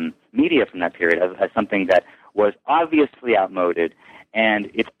media from that period as something that was obviously outmoded, and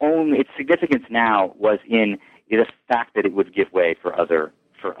its significance now was in the fact that it would give way for a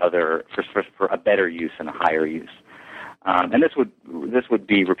better use and a higher use. And this would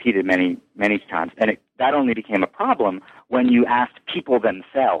be repeated many times, and that only became a problem when you asked people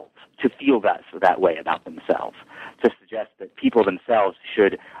themselves to feel that way about themselves, to suggest that people themselves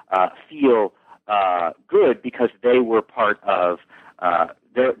should feel good because they were part of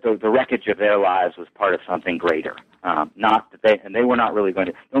the wreckage of their lives was part of something greater. Not that they were not really going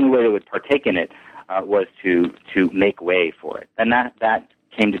to. The only way they would partake in it was to make way for it, and that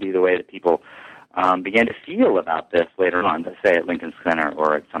came to be the way that people began to feel about this later on, say at Lincoln Center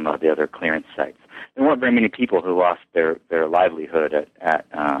or at some of the other clearance sites. There weren't very many people who lost their livelihood at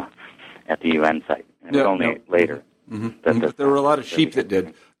the UN site. And it was only later. But there were a lot of sheep that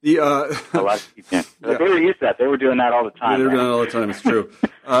did. A lot of sheep, yeah. They were used to that. They were doing that all the time. Yeah, they were doing that all the time. It's true.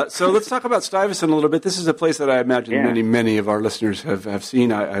 So let's talk about Stuyvesant a little bit. This is a place that I imagine many of our listeners have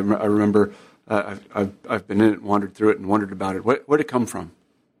seen. I remember I've been in it, wandered through it, and wondered about it. Where did it come from?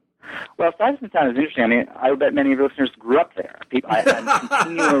 Well, Stuyvesant Town is interesting. I mean, I bet many of your listeners grew up there.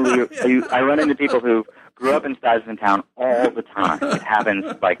 I run into people who grew up in Stuyvesant Town all the time. It happens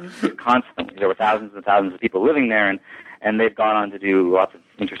like constantly. There were thousands and thousands of people living there, and they've gone on to do lots of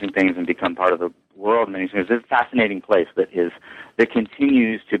interesting things and become part of the world. It's a fascinating place that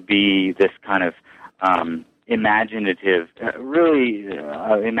continues to be this kind of imaginative, really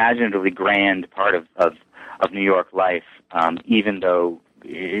imaginatively grand part of New York life, even though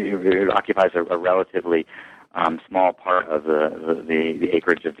it occupies a relatively small part of the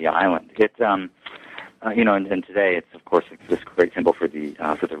acreage of the island. It, and today it's of course this great symbol for the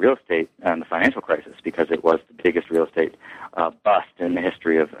real estate and the financial crisis, because it was the biggest real estate bust in the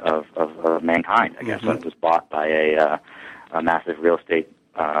history of mankind. I guess when it was bought by a massive real estate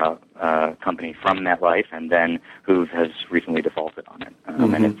company from MetLife, and then who has recently defaulted on it,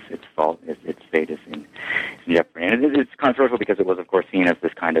 and its fate is in jeopardy. And it's controversial because it was, of course, seen as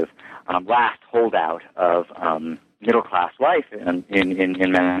this kind of last holdout of middle class life in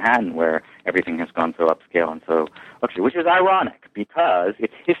Manhattan, where everything has gone so upscale and so luxury, which is ironic because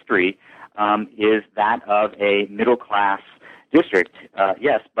its history is that of a middle class district,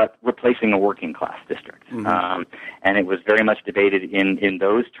 yes, but replacing a working class district. And it was very much debated in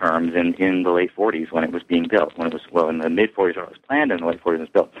those terms in the late 40s when it was being built. In the mid 40s when it was planned, and in the late 40s when it was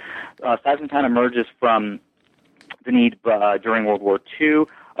built. Stuyvesant Town emerges from the need during World War II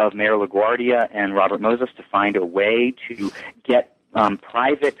of Mayor LaGuardia and Robert Moses to find a way to get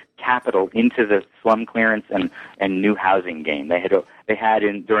private capital into the slum clearance and new housing game. They had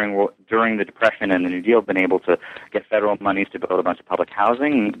during the Depression and the New Deal been able to get federal monies to build a bunch of public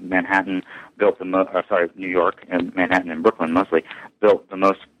housing. New York and Manhattan and Brooklyn mostly built the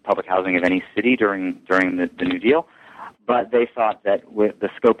most public housing of any city during the New Deal. But they thought that the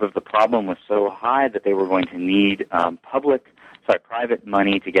scope of the problem was so high that they were going to need private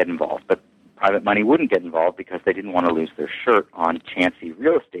money to get involved. But private money wouldn't get involved because they didn't want to lose their shirt on chancy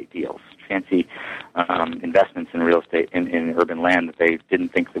real estate deals, fancy investments in real estate in urban land that they didn't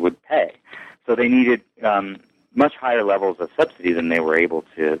think they would pay. So they needed much higher levels of subsidy than were able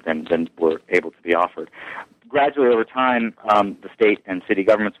to be offered. Gradually, over time, the state and city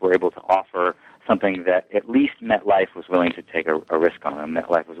governments were able to offer something that at least MetLife was willing to take a risk on. And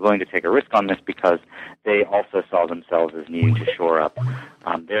MetLife was willing to take a risk on this because they also saw themselves as needing to shore up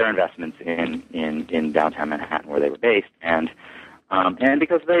their investments in downtown Manhattan, where they were based, and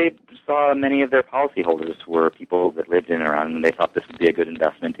because they saw many of their policyholders were people that lived in and around, and they thought this would be a good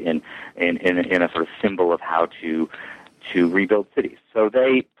investment in a sort of symbol of how to rebuild cities. So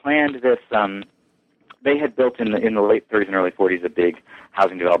they planned this. They had built in the late 30s and early 40s a big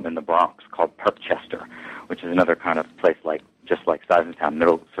housing development in the Bronx called Parkchester, which is another kind of place just like Stuyvesant Town,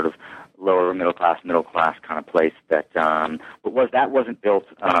 lower middle class kind of place that wasn't built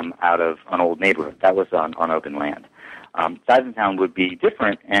out of an old neighborhood. That was on open land. Stuyvesant Town would be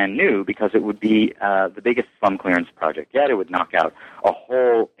different and new because it would be the biggest slum clearance project yet. It would knock out a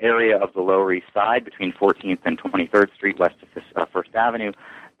whole area of the Lower East Side between 14th and 23rd Street west of First Avenue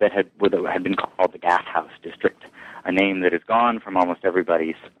that had been called the Gas House District, a name that is gone from almost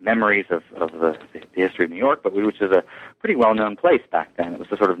everybody's memories of the history of New York, but which is a pretty well-known place back then. It was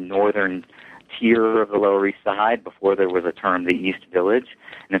the sort of northern tier of the Lower East Side before there was a term, the East Village.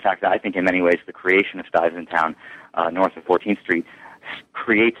 And in fact, I think in many ways the creation of Stuyvesant Town north of 14th Street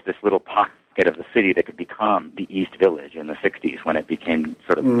creates this little pocket of the city that could become the East Village in the 60s when it became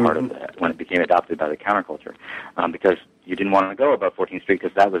sort of part of when it became adopted by the counterculture, because you didn't want to go above 14th Street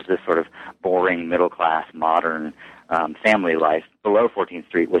because that was this sort of boring middle-class modern family life. Below 14th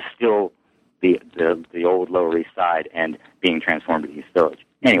Street was still the old Lower East Side and being transformed to East Village.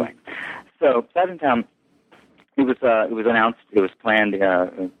 Anyway, so Stuyvesant Town, it was announced, it was planned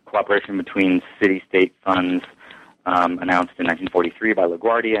cooperation between city-state funds announced in 1943 by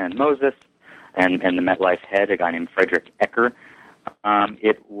LaGuardia and Moses, and the MetLife head, a guy named Frederick Ecker.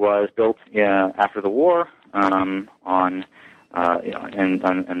 It was built after the war in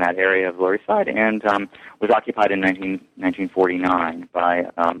that area of the Lower East Side, and was occupied in 1949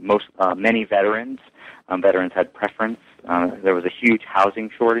 by many veterans. Veterans had preference. There was a huge housing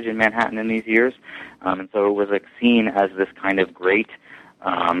shortage in Manhattan in these years, and so it was seen as this kind of great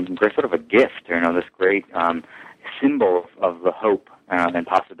sort of a gift, this great symbol of the hope and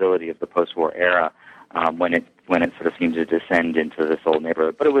possibility of the post-war era when it sort of seemed to descend into this old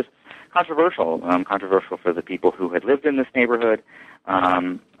neighborhood. But it was controversial for the people who had lived in this neighborhood,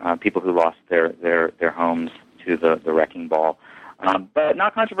 people who lost their homes to the wrecking ball, but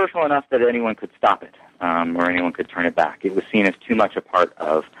not controversial enough that anyone could stop it or anyone could turn it back. It was seen as too much a part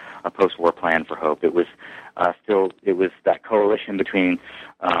of a post-war plan for hope. It was that coalition between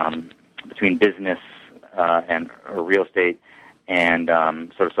business and real estate and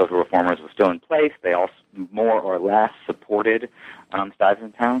sort of social reformers was still in place. They all more or less supported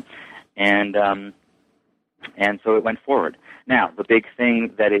Stuyvesant Town, and so it went forward. Now, the big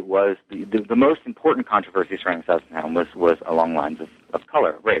thing that it was, the most important controversy surrounding Stuyvesant Town was along lines of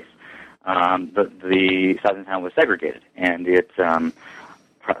color, race. The Stuyvesant Town was segregated, and it's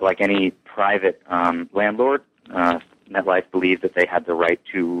like any private landlord, MetLife believed that they had the right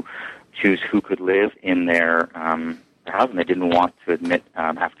to choose who could live in their house, and they didn't want to admit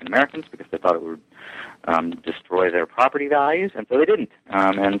African Americans because they thought it would destroy their property values, and so they didn't.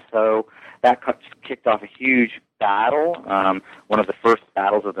 And so that kicked off a huge battle, one of the first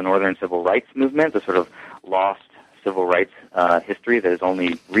battles of the Northern Civil Rights Movement, the sort of lost civil rights history that is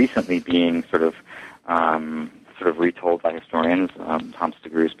only recently being sort of retold by historians. Tom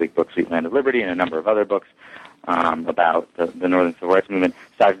Stigru's big book, Sweet Land of Liberty, and a number of other books about the Northern Civil Rights Movement.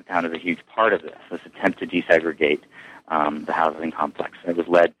 Stuyvesant Town is a huge part of this attempt to desegregate the housing complex. It was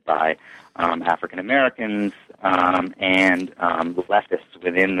led by African Americans and leftists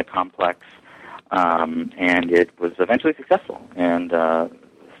within the complex, and it was eventually successful. And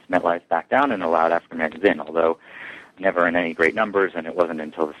MetLife backed down and allowed African Americans in, although never in any great numbers, and it wasn't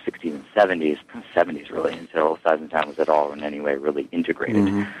until the 60s and 70s really, until Stuyvesant Town was at all in any way really integrated.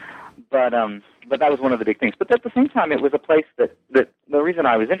 Mm-hmm. But that was one of the big things. But at the same time, it was a place that the reason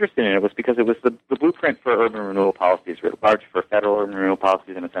I was interested in it was because it was the blueprint for urban renewal policies, writ large, for federal urban renewal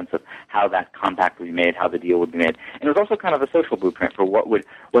policies in a sense of how that compact would be made, how the deal would be made. And it was also kind of a social blueprint for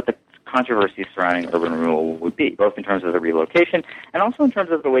what the controversies surrounding urban renewal would be, both in terms of the relocation and also in terms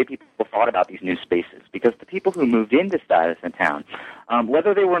of the way people thought about these new spaces. Because the people who moved into Stuyvesant Town,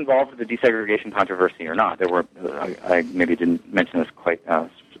 whether they were involved with the desegregation controversy or not, there were, I maybe didn't mention this quite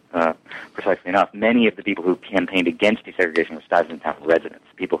precisely enough, many of the people who campaigned against desegregation were Stuyvesant Town residents,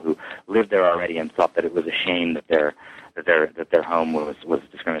 people who lived there already and thought that it was a shame that their home was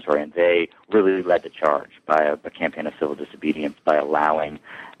discriminatory, and they really led the charge by a campaign of civil disobedience by allowing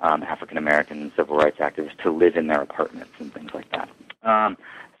African American civil rights activists to live in their apartments and things like that.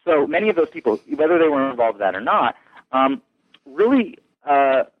 So many of those people, whether they were involved in that or not, really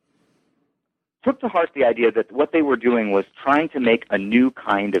took to heart the idea that what they were doing was trying to make a new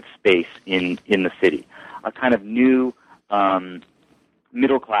kind of space in the city, a kind of new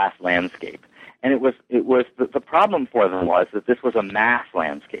middle-class landscape. And it was the problem for them was that this was a mass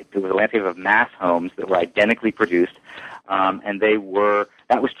landscape. It was a landscape of mass homes that were identically produced, and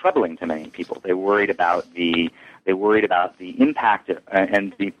that was troubling to many people. They worried about the impact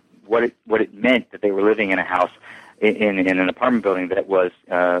and what it meant that they were living in a house in an apartment building that was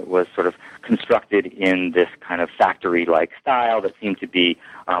sort of constructed in this kind of factory-like style that seemed to be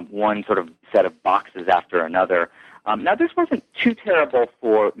one sort of set of boxes after another. Now, this wasn't too terrible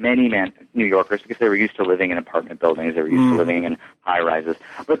for many New Yorkers because they were used to living in apartment buildings. They were used to living in high-rises.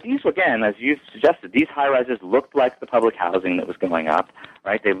 But these, again, as you suggested, these high-rises looked like the public housing that was going up,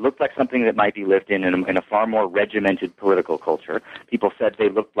 right? They looked like something that might be lived in a far more regimented political culture. People said they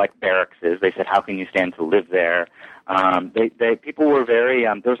looked like barracks. They said, how can you stand to live there? People were very,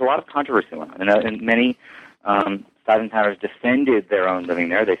 there was a lot of controversy going on. And many Stuyvesant Towners defended their own living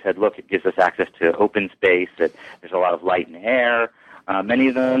there. They said, look, it gives us access to open space, that there's a lot of light and air. Many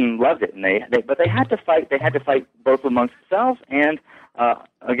of them loved it, but they had to fight. They had to fight both amongst themselves and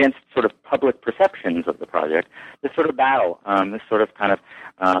against sort of public perceptions of the project. This sort of battle, this sort of kind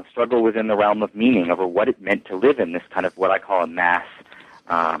of struggle within the realm of meaning over what it meant to live in this kind of what I call a mass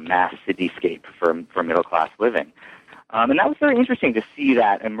cityscape for middle class living. And that was very interesting to see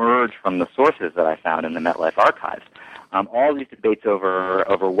that emerge from the sources that I found in the MetLife archives. All these debates over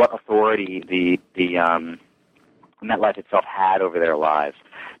what authority the MetLife itself had over their lives,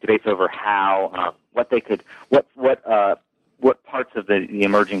 debates over how what parts of the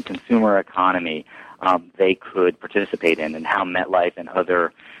emerging consumer economy they could participate in, and how MetLife and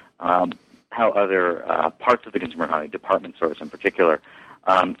other parts of the consumer economy, department stores in particular,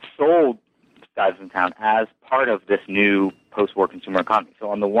 sold Stuyvesant Town as part of this new post-war consumer economy.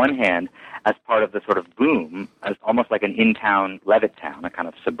 So on the one hand, as part of the sort of boom, as almost like an in-town Levittown, a kind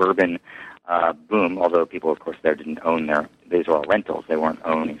of suburban boom, although people, of course, there didn't own these were all rentals. They weren't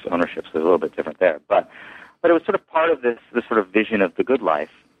owning, so ownership, so it was a little bit different there. But it was sort of part of this sort of vision of the good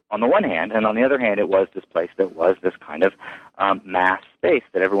life. on the one hand, and on the other hand, it was this place that was this kind of mass space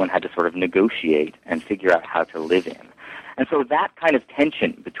that everyone had to sort of negotiate and figure out how to live in. And so that kind of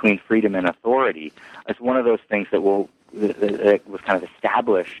tension between freedom and authority is one of those things that was kind of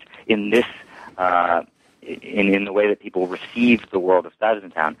established in this, in the way that people received the world of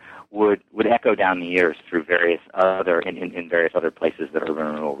Stuyvesant Town would echo down the years through various other, in various other places that urban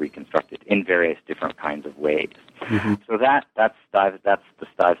renewal reconstructed in various different kinds of ways. Mm-hmm. So that's the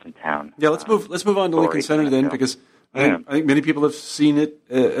Stuyvesant Town. Yeah, let's move on to Lincoln Center then, because I think many people have seen it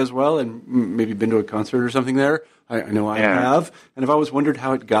as well, and maybe been to a concert or something there. I know I have, and I've always wondered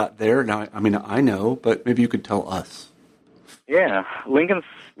how it got there. Now, I mean, I know, but maybe you could tell us. Yeah, Lincoln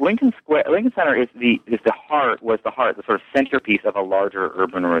Center was the sort of centerpiece of a larger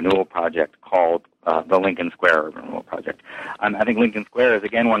urban renewal project called the Lincoln Square Urban Renewal Project. I think Lincoln Square is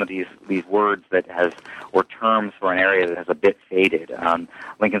again one of these words that has, or terms for an area that has a bit faded.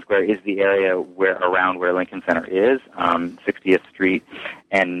 Lincoln Square is the area around where Lincoln Center is, 60th Street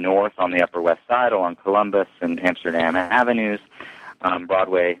and north on the Upper West Side along Columbus and Amsterdam Avenues,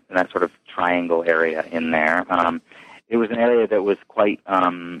 Broadway, and that sort of triangle area in there. It was an area that was quite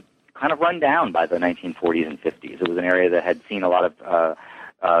kind of run down by the 1940s and 50s. It was an area that had seen a lot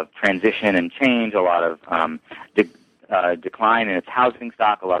of transition and change, a lot of decline in its housing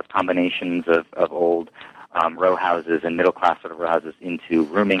stock, a lot of combinations of old row houses and middle-class sort of row houses into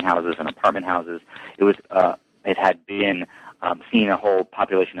rooming houses and apartment houses. It had been seen a whole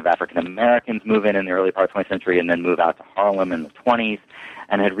population of African Americans move in the early part of the 20th century and then move out to Harlem in the 20s,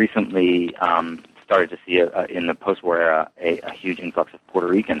 and had recently started to see in the post-war era a huge influx of Puerto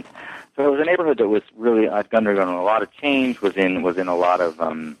Ricans. So it was a neighborhood that was really undergone a lot of change, was in a lot of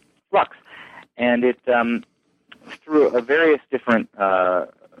flux, and it through a various different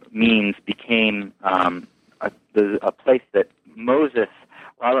means became a place that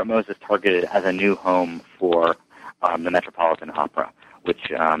Robert Moses targeted as a new home for the Metropolitan Opera,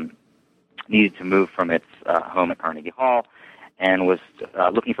 which needed to move from its home at Carnegie Hall and was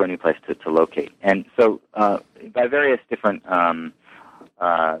looking for a new place to locate. And so by various different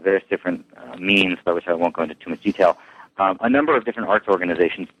means, by which I won't go into too much detail, a number of different arts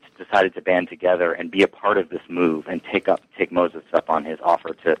organizations decided to band together and be a part of this move and take Moses up on his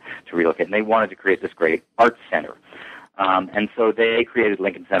offer to relocate. And they wanted to create this great arts center. And so they created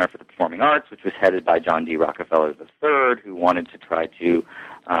Lincoln Center for the Performing Arts, which was headed by John D. Rockefeller III, who wanted to try to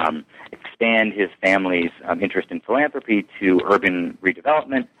expand his family's interest in philanthropy to urban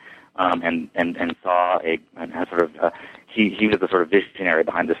redevelopment, and saw he was the sort of visionary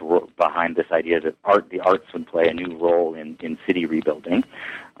behind this idea that the arts would play a new role in city rebuilding,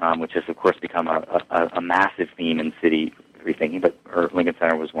 which has of course become a massive theme in city rethinking. But Lincoln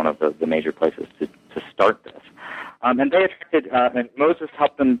Center was one of the major places to start this. And they attracted, and Moses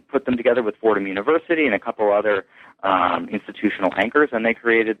helped them put them together with Fordham University and a couple other institutional anchors, and they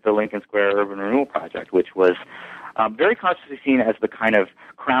created the Lincoln Square Urban Renewal Project, which was very consciously seen as the kind of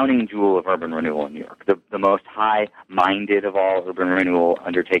crowning jewel of urban renewal in New York, the most high-minded of all urban renewal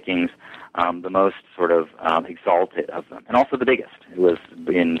undertakings, the most sort of exalted of them, and also the biggest. It was,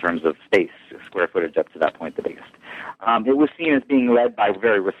 in terms of space, square footage up to that point, the biggest. It was seen as being led by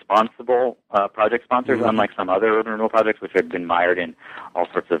very responsible project sponsors, mm-hmm. unlike some other urban renewal projects, which had been mired in all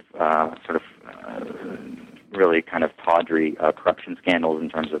sorts of really kind of tawdry corruption scandals in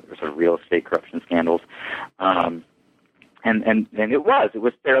terms of sort of real estate corruption scandals. And it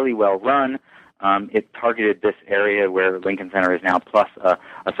was fairly well run. It targeted this area where Lincoln Center is now, plus a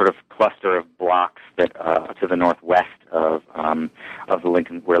sort of cluster of blocks that to the northwest of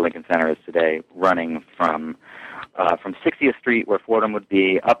where Lincoln Center is today, running from 60th Street, where Fordham would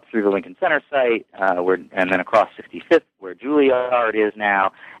be, up through the Lincoln Center site, and then across 65th, where Juilliard is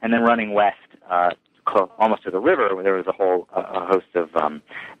now, and then running west almost to the river, where there was a host of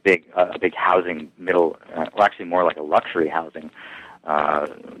big housing, actually more like a luxury housing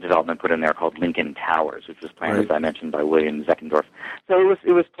development put in there called Lincoln Towers, which was planned, right, as I mentioned, by William Zeckendorf. So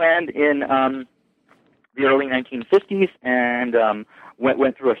it was planned in the early 1950s, and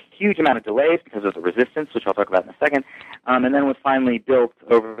went through a huge amount of delays because of the resistance, which I'll talk about in a second, and then was finally built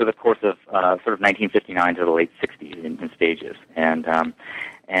over the course of sort of 1959 to the late 60s in stages.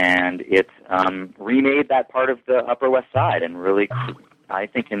 And it remade that part of the Upper West Side and really, I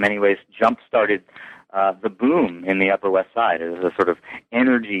think, in many ways, jump-started the boom in the Upper West Side. It was the sort of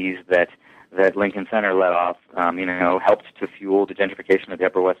energies that Lincoln Center let off, helped to fuel the gentrification of the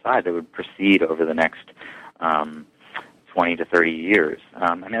Upper West Side that would proceed over the next 20 to 30 years.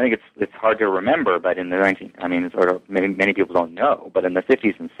 I think it's hard to remember, but in the many people don't know, but in the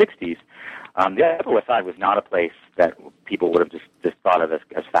 50s and 60s, The Upper West Side was not a place that people would have just thought of as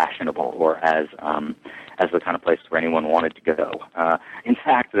fashionable or as the kind of place where anyone wanted to go. In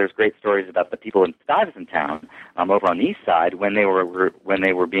fact, there's great stories about the people in Stuyvesant Town over on the east side when they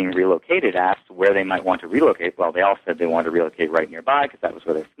were being relocated, asked where they might want to relocate. Well, they all said they wanted to relocate right nearby because that was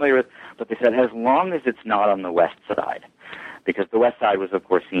where they were familiar with. But they said as long as it's not on the west side, because the west side was, of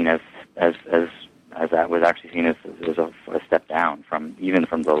course, seen as that was actually seen as a step down from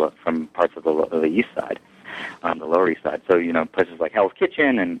parts of the east side, the Lower East Side. So places like Hell's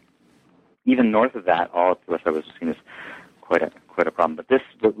Kitchen and even north of that, all of the west side was seen as quite a problem. But the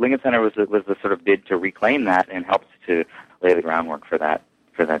Lincoln Center was the sort of bid to reclaim that and helped to lay the groundwork for that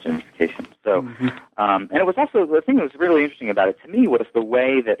gentrification. So, and it was also, the thing that was really interesting about it to me was the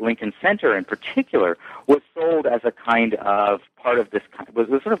way that Lincoln Center in particular was sold as a kind of part of this, was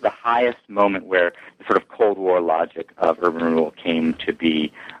sort of the highest moment where the sort of Cold War logic of urban renewal came to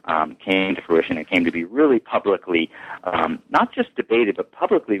fruition. It came to be really publicly, not just debated, but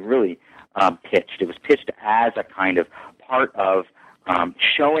publicly really pitched. It was pitched as a kind of part of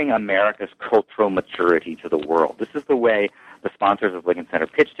showing America's cultural maturity to the world. This is the way the sponsors of Lincoln Center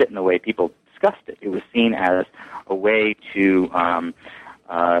pitched it and the way people discussed it. It was seen as a way to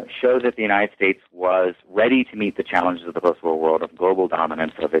show that the United States was ready to meet the challenges of the post-war world, of global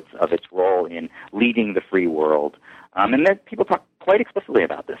dominance, of its role in leading the free world. And that people talk quite explicitly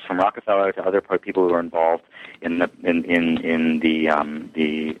about this, from Rockefeller to other people who were involved in the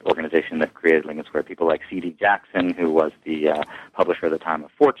organization that created Lincoln Square. People like C.D. Jackson, who was the publisher at the time of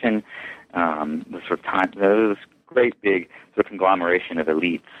Fortune. This great big sort of conglomeration of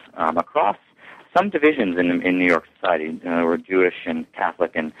elites across some divisions in New York society. There were Jewish and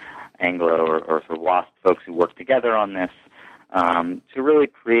Catholic and Anglo or sort of WASP folks who worked together on this to really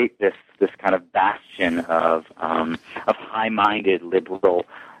create this kind of bastion of high-minded liberal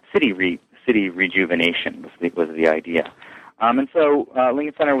city rejuvenation was the idea. And so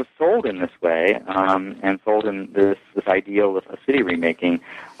Lincoln Center was sold in this way, and sold in this ideal of a city remaking,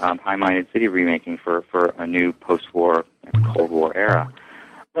 high-minded city remaking for a new post-war Cold War era.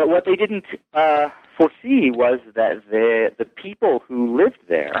 But what they didn't foresee was that the people who lived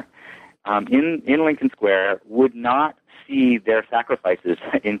there in Lincoln Square would not see their sacrifices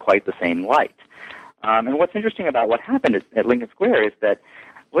in quite the same light. And what's interesting about what happened at Lincoln Square is that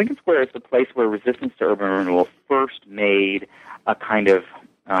Lincoln Square is the place where resistance to urban renewal first made a kind of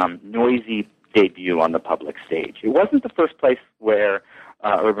noisy debut on the public stage. It wasn't the first place where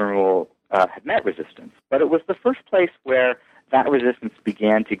urban renewal had met resistance, but it was the first place where that resistance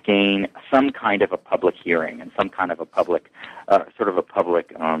began to gain some kind of a public hearing and some kind of a public, got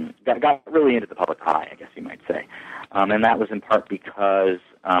really into the public eye, I guess you might say. And that was in part because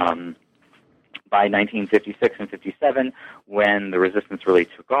by 1956 and 57, when the resistance really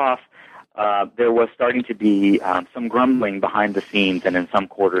took off, there was starting to be some grumbling behind the scenes and in some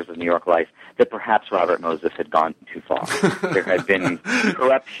quarters of New York life that perhaps Robert Moses had gone too far. There had been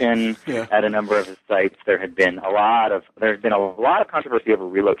corruption at a number of his sites. There had been a lot of controversy over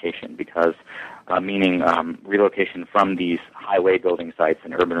relocation because meaning relocation from these highway building sites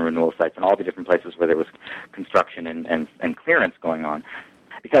and urban renewal sites and all the different places where there was construction and clearance going on.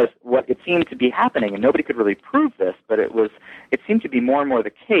 Because what it seemed to be happening, and nobody could really prove this, but it seemed to be more and more the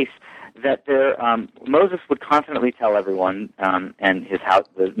case that Moses would constantly tell everyone, and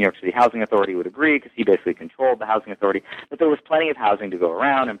the New York City Housing Authority would agree because he basically controlled the housing authority, that there was plenty of housing to go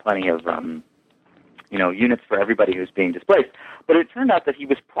around and plenty of units for everybody who's being displaced. But it turned out that he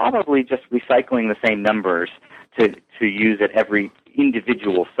was probably just recycling the same numbers to use at every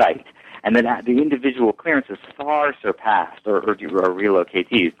individual site. And then the individual clearances far surpassed, or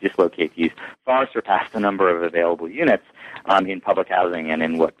dislocatees, far surpassed the number of available units in public housing and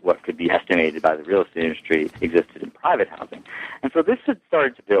in what could be estimated by the real estate industry existed in private housing. And so this had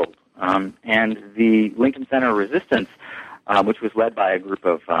started to build. And the Lincoln Center resistance, which was led by a group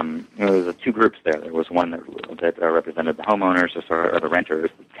of, there was two groups there. There was one that represented the homeowners, or the renters,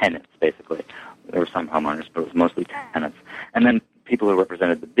 the tenants, basically. There were some homeowners, but it was mostly tenants. And then people who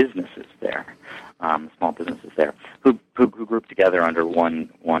represented the businesses there, small businesses there, who grouped together under one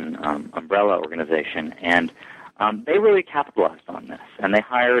umbrella organization, and they really capitalized on this. And they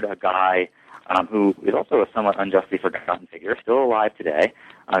hired a guy who is also a somewhat unjustly forgotten figure, still alive today,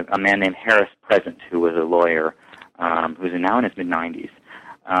 a man named Harris Present, who was a lawyer who's now in his mid-90s,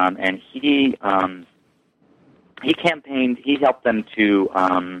 and he campaigned. He helped them to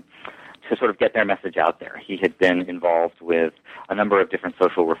sort of get their message out there. He had been involved with a number of different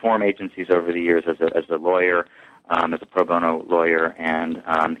social reform agencies over the years as a lawyer, as a pro bono lawyer, and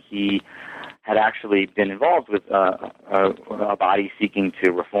he had actually been involved with a body seeking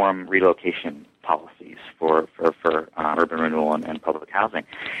to reform relocation policies for urban renewal and public housing.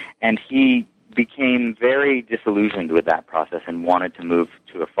 And he became very disillusioned with that process and wanted to move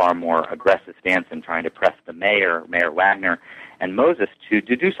to a far more aggressive stance in trying to press the Mayor Wagner, and Moses to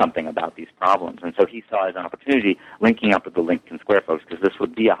do something about these problems. And so he saw as an opportunity linking up with the Lincoln Square folks, because this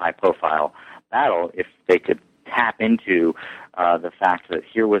would be a high-profile battle if they could tap into the fact that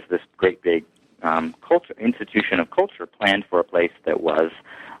here was this great big institution of culture planned for a place that was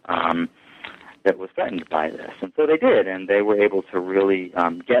threatened by this. And so they did, and they were able to really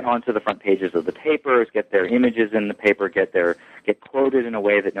get onto the front pages of the papers, get their images in the paper, get quoted in a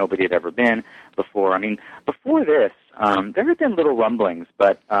way that nobody had ever been before. I mean, before this, there had been little rumblings,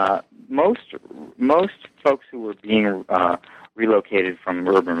 but most folks who were being relocated from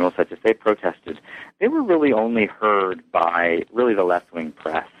urban renewal, such as they protested, they were really only heard by really the left-wing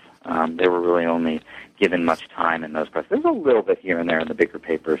press. They were really only given much time in those press. There's a little bit here and there in the bigger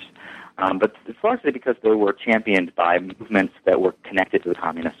papers, but it's largely because they were championed by movements that were connected to the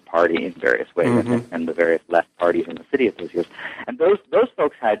Communist Party in various ways, and the various left parties in the city of those years. And those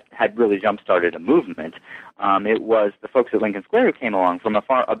folks had really jump-started a movement. It was the folks at Lincoln Square who came along from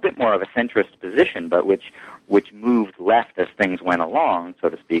a bit more of a centrist position, but which moved left as things went along, so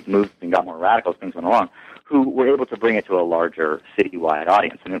to speak, moved and got more radical as things went along, who were able to bring it to a larger citywide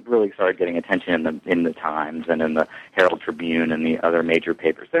audience. And it really started getting attention in the Times and in the Herald Tribune and the other major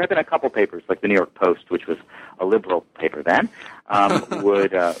papers. There have been a couple papers, like the New York Post, which was a liberal paper then,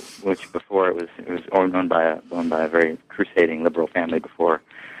 which before it was owned by a very crusading liberal family before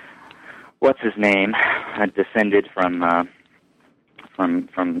what's his name had descended from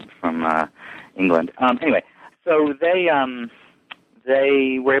England. Anyway, so they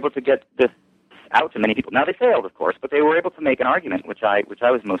were able to get this out to many people. Now they failed, of course, but they were able to make an argument, which I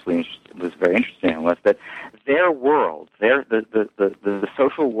was was very interested in, was that their world, the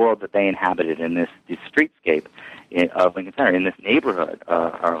social world that they inhabited in this streetscape of Lincoln Center, in this neighborhood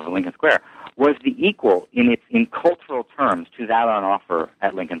of Lincoln Square, was the equal in cultural terms to that on offer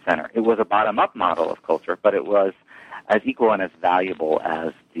at Lincoln Center. It was a bottom-up model of culture, but it was as equal and as valuable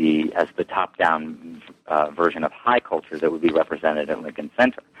as the top-down version of high culture that would be represented at Lincoln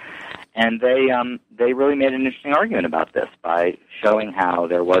Center. And they really made an interesting argument about this by showing how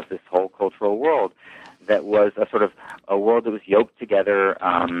there was this whole cultural world that was a sort of a world that was yoked together,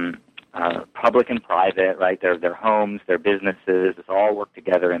 public and private, right? Their homes, their businesses, this all worked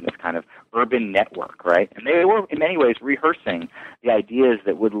together in this kind of urban network, right? And they were in many ways rehearsing the ideas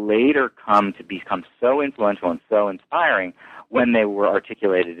that would later come to become so influential and so inspiring when they were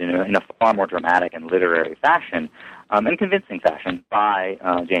articulated in a far more dramatic and literary fashion, and convincing fashion by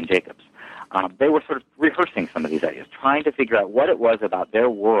Jane Jacobs. They were sort of rehearsing some of these ideas, trying to figure out what it was about their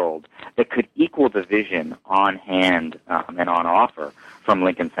world that could equal the vision on hand and on offer from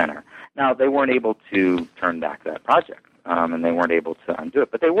Lincoln Center. Now, they weren't able to turn back that project, and they weren't able to undo it,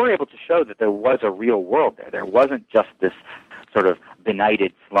 but they were able to show that there was a real world there. There wasn't just this sort of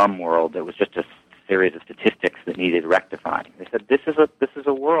benighted slum world that was just a series of statistics that needed rectifying. They said this is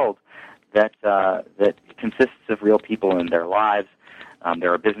a world that consists of real people in their lives.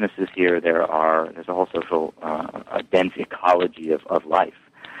 There are businesses here. There's a whole social dense ecology of life.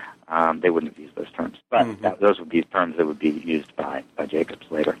 They wouldn't have used those terms, but those would be terms that would be used by Jacobs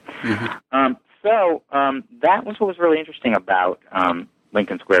later. So that was what was really interesting about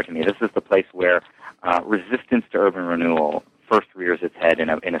Lincoln Square to me. This is the place where resistance to urban renewal first rears its head in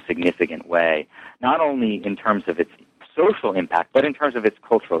a significant way, not only in terms of its social impact, but in terms of its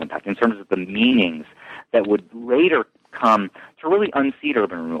cultural impact, in terms of the meanings that would later come to really unseat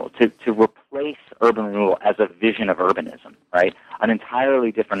urban renewal, to replace urban renewal as a vision of urbanism, right? An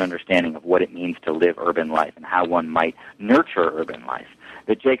entirely different understanding of what it means to live urban life and how one might nurture urban life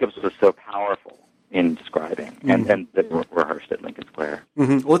that Jacobs was so powerful in describing, and that were rehearsed at Lincoln Square.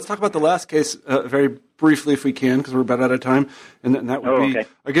 Well, let's talk about the last case very briefly, if we can, because we're about out of time. And that would be,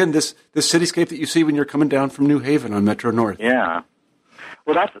 again, this cityscape that you see when you're coming down from New Haven on Metro North. Yeah.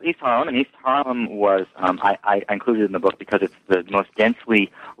 Well, that's East Harlem, and East Harlem was, I included in the book because it's the most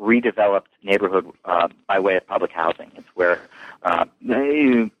densely redeveloped neighborhood by way of public housing. It's where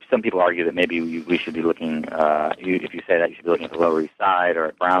some people argue that maybe we should be looking, if you say that, you should be looking at the Lower East Side or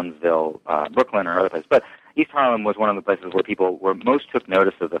at Brownsville, Brooklyn, or other places. But East Harlem was one of the places where people most took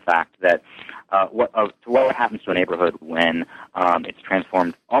notice of the fact that what happens to a neighborhood when it's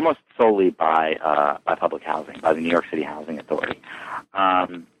transformed almost solely by public housing, by the New York City Housing Authority.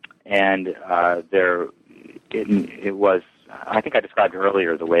 It was I think I described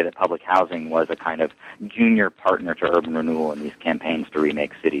earlier the way that public housing was a kind of junior partner to urban renewal in these campaigns to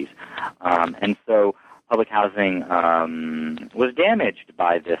remake cities. And so public housing was damaged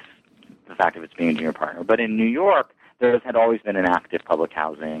by the fact of its being a junior partner. But in New York, there had always been an active public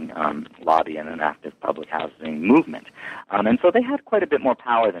housing lobby and an active public housing movement. And so they had quite a bit more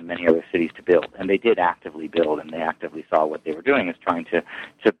power than many other cities to build. And they did actively build, and they actively saw what they were doing as trying to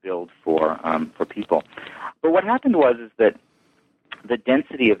build for people. But what happened was that the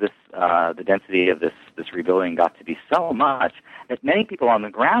density of this rebuilding got to be so much that many people on the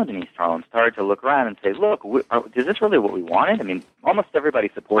ground in East Harlem started to look around and say, look, is this really what we wanted? I mean, almost everybody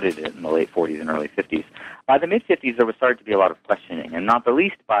supported it in the late 40s and early 50s. By the mid-50s, there was started to be a lot of questioning, and not the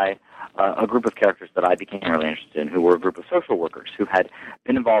least by a group of characters that I became really interested in, who were a group of social workers who had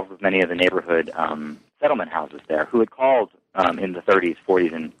been involved with many of the neighborhood settlement houses there, who had called in the 30s,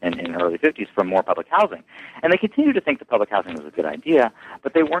 40s, and early 50s for more public housing. And they continued to think that public housing was a good idea,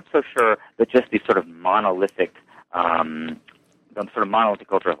 but they weren't so sure that just these sort of monolithic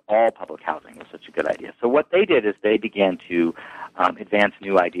culture of all public housing was such a good idea. So what they did is they began to advance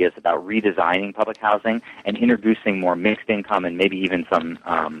new ideas about redesigning public housing and introducing more mixed income and maybe even some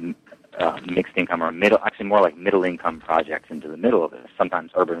mixed income or more like middle income projects into the middle of it,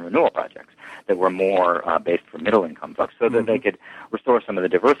 sometimes urban renewal projects that were more based for middle income folks, so that they could restore some of the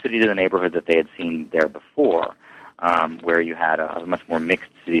diversity to the neighborhood that they had seen there before, where you had a much more mixed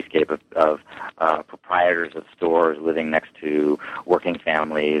cityscape of proprietors of stores living next to working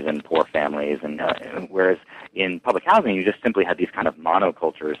families and poor families, and whereas in public housing you just simply had these kind of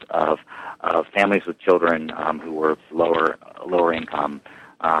monocultures of families with children who were lower income.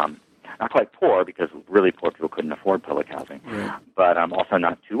 Not quite poor, because really poor people couldn't afford public housing, right. But also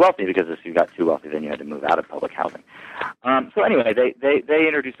not too wealthy, because if you got too wealthy, then you had to move out of public housing. So anyway, they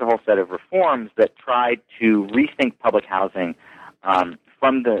introduced a whole set of reforms that tried to rethink public housing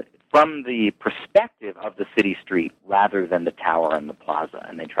from the perspective of the city street rather than the tower and the plaza,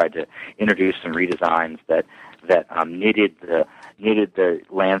 and they tried to introduce some redesigns that knitted the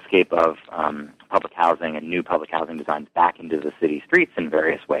landscape of public housing and new public housing designs back into the city streets in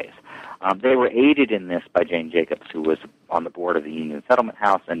various ways. They were aided in this by Jane Jacobs, who was on the board of the Union Settlement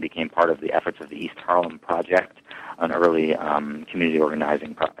House and became part of the efforts of the East Harlem Project, an early community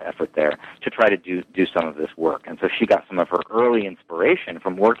organizing effort there, to try to do some of this work. And so she got some of her early inspiration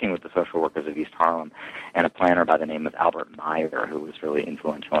from working with the social workers of East Harlem and a planner by the name of Albert Meyer, who was really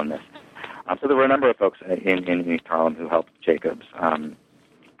influential in this. So there were a number of folks in East Harlem who helped Jacobs.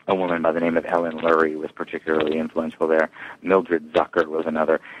 A woman by the name of Ellen Lurie was particularly influential there. Mildred Zucker was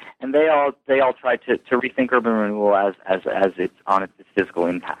another, and they all tried to rethink urban renewal as it's on its physical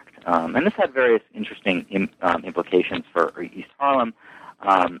impact. And this had various interesting implications for East Harlem.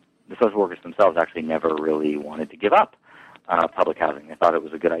 The social workers themselves actually never really wanted to give up public housing. They thought it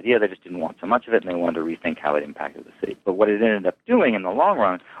was a good idea. They just didn't want so much of it, and they wanted to rethink how it impacted the city. But what it ended up doing in the long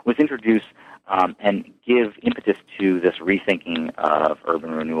run was introduce and give impetus to this rethinking of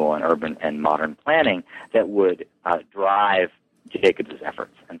urban renewal and urban and modern planning that would drive Jacobs'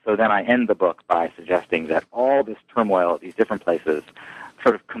 efforts. And so then I end the book by suggesting that all this turmoil at these different places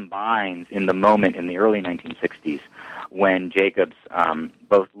sort of combines in the moment in the early 1960s when Jacobs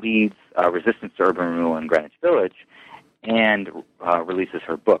both leads resistance to urban renewal in Greenwich Village and releases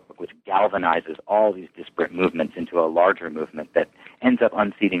her book, which galvanizes all these disparate movements into a larger movement that ends up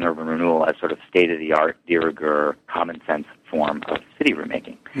unseating urban renewal as sort of state-of-the-art, de rigueur, common-sense form of city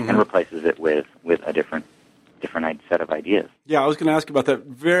remaking, and replaces it with a different set of ideas. Yeah, I was going to ask about that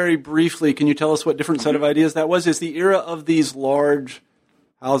very briefly. Can you tell us what different set of ideas that was? Is the era of these large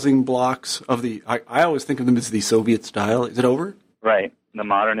housing blocks of I always think of them as the Soviet style. Is it over? Right. The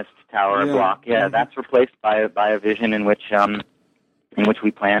modernist tower block. Yeah, that's replaced by a vision in which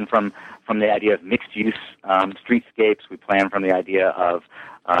we plan from the idea of mixed use streetscapes. We plan from the idea of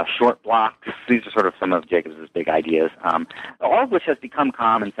short blocks. These are sort of some of Jacobs' big ideas, all of which has become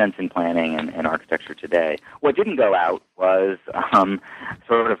common sense in planning and architecture today. What didn't go out was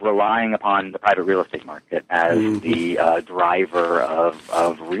sort of relying upon the private real estate market as the driver of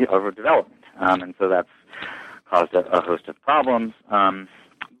development, and so that's caused a host of problems.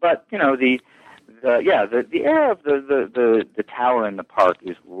 But you know, the era of the tower in the park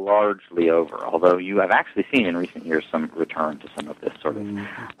is largely over. Although you have actually seen in recent years some return to some of this sort of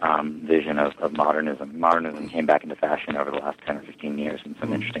vision of modernism. Modernism came back into fashion over the last 10 or 15 years in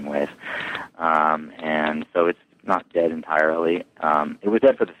some interesting ways, and so it's not dead entirely. It was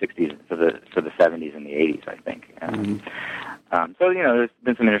dead for the 60s, for the 70s and the 80s, I think. So you know, there's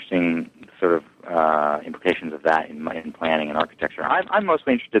been some interesting sort of implications of that in planning and architecture. I'm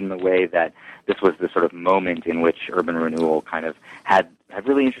mostly interested in the way that this was the sort of moment in which urban renewal kind of had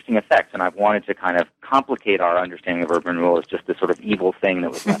really interesting effects, and I've wanted to kind of complicate our understanding of urban renewal as just this sort of evil thing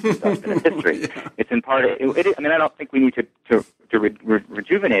that was left in history. Yeah. It's in part, I mean, I don't think we need to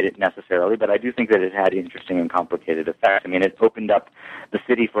rejuvenate it necessarily, but I do think that it had interesting and complicated effects. I mean, it opened up the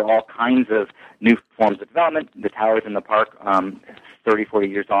city for all kinds of new forms of development. The towers in the park, 30, 40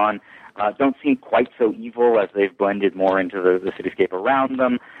 years on, don't seem quite so evil as they've blended more into the cityscape around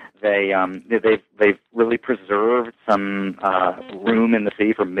them. They've really preserved some room in the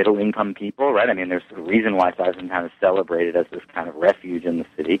city for middle income people, right? I mean, there's a reason why Sisontown is celebrated as this kind of refuge in the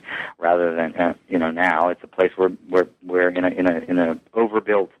city, rather than now it's a place where in a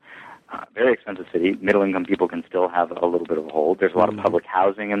overbuilt, very expensive city, middle income people can still have a little bit of a hold. There's a lot of public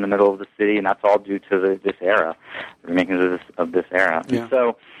housing in the middle of the city, and that's all due to this era, the remaking of this era. Yeah. And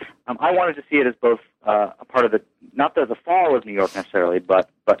so I wanted to see it as both a part of not the fall of New York necessarily, but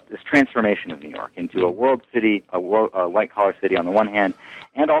this transformation of New York into a world city, a white-collar city on the one hand,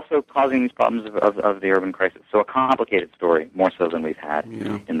 and also causing these problems of the urban crisis. So a complicated story, more so than we've had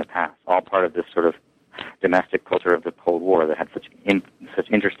in the past, all part of this sort of domestic culture of the Cold War that had such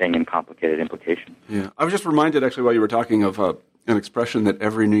interesting and complicated implications. Yeah, I was just reminded, actually, while you were talking of an expression that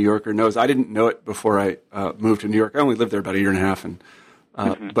every New Yorker knows. I didn't know it before I moved to New York. I only lived there about a year and a half,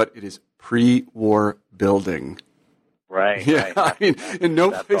 but it is pre-war building. Right. Yeah, right. I mean, in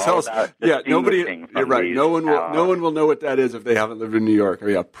no place else. Yeah, nobody. You're right. No one will know what that is if they haven't lived in New York.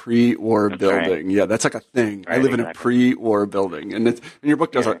 Or pre-war building. Right. Yeah, that's like a thing. Right, I live in a pre-war building, and your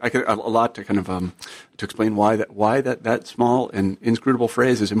book does a lot to kind of to explain why that small and inscrutable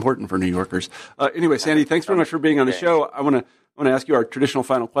phrase is important for New Yorkers. Anyway, Sandy, thanks very much for being on the show. I want to ask you our traditional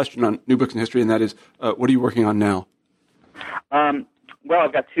final question on New Books in History, and that is, what are you working on now? Well,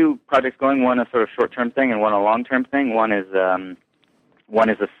 I've got two projects going. One a sort of short-term thing, and one a long-term thing. One is a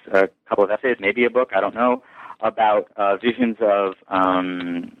couple of essays, maybe a book, I don't know, about visions of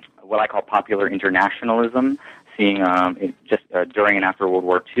what I call popular internationalism, seeing just during and after World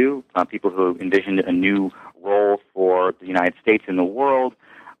War II, people who envisioned a new role for the United States in the world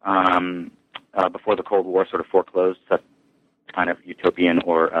before the Cold War sort of foreclosed such kind of utopian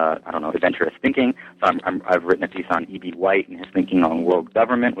or, adventurous thinking. So I've written a piece on E.B. White and his thinking on world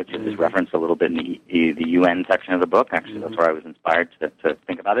government, which is referenced a little bit in the UN section of the book. Actually, that's where I was inspired to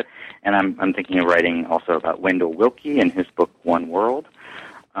think about it. And I'm thinking of writing also about Wendell Willkie and his book, One World.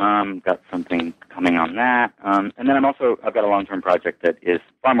 Got something coming on that. And then I've got a long-term project that is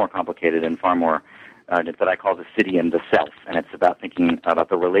far more complicated and far more that I call the city and the self, and it's about thinking about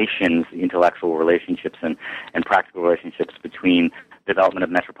the relations, the intellectual relationships and practical relationships between development of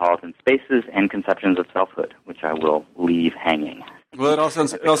metropolitan spaces and conceptions of selfhood, which I will leave hanging. Well, it all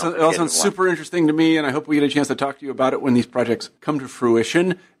sounds super interesting to me, and I hope we get a chance to talk to you about it when these projects come to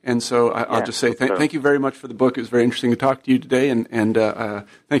fruition. And so I'll just say thank you very much for the book. It was very interesting to talk to you today, and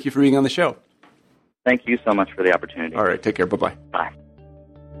thank you for being on the show. Thank you so much for the opportunity. All right, take care. Bye-bye. Bye.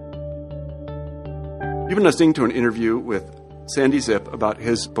 You've been listening to an interview with Sandy Zipp about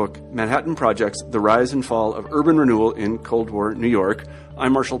his book, Manhattan Projects, The Rise and Fall of Urban Renewal in Cold War New York.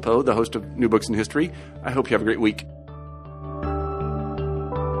 I'm Marshall Poe, the host of New Books in History. I hope you have a great week.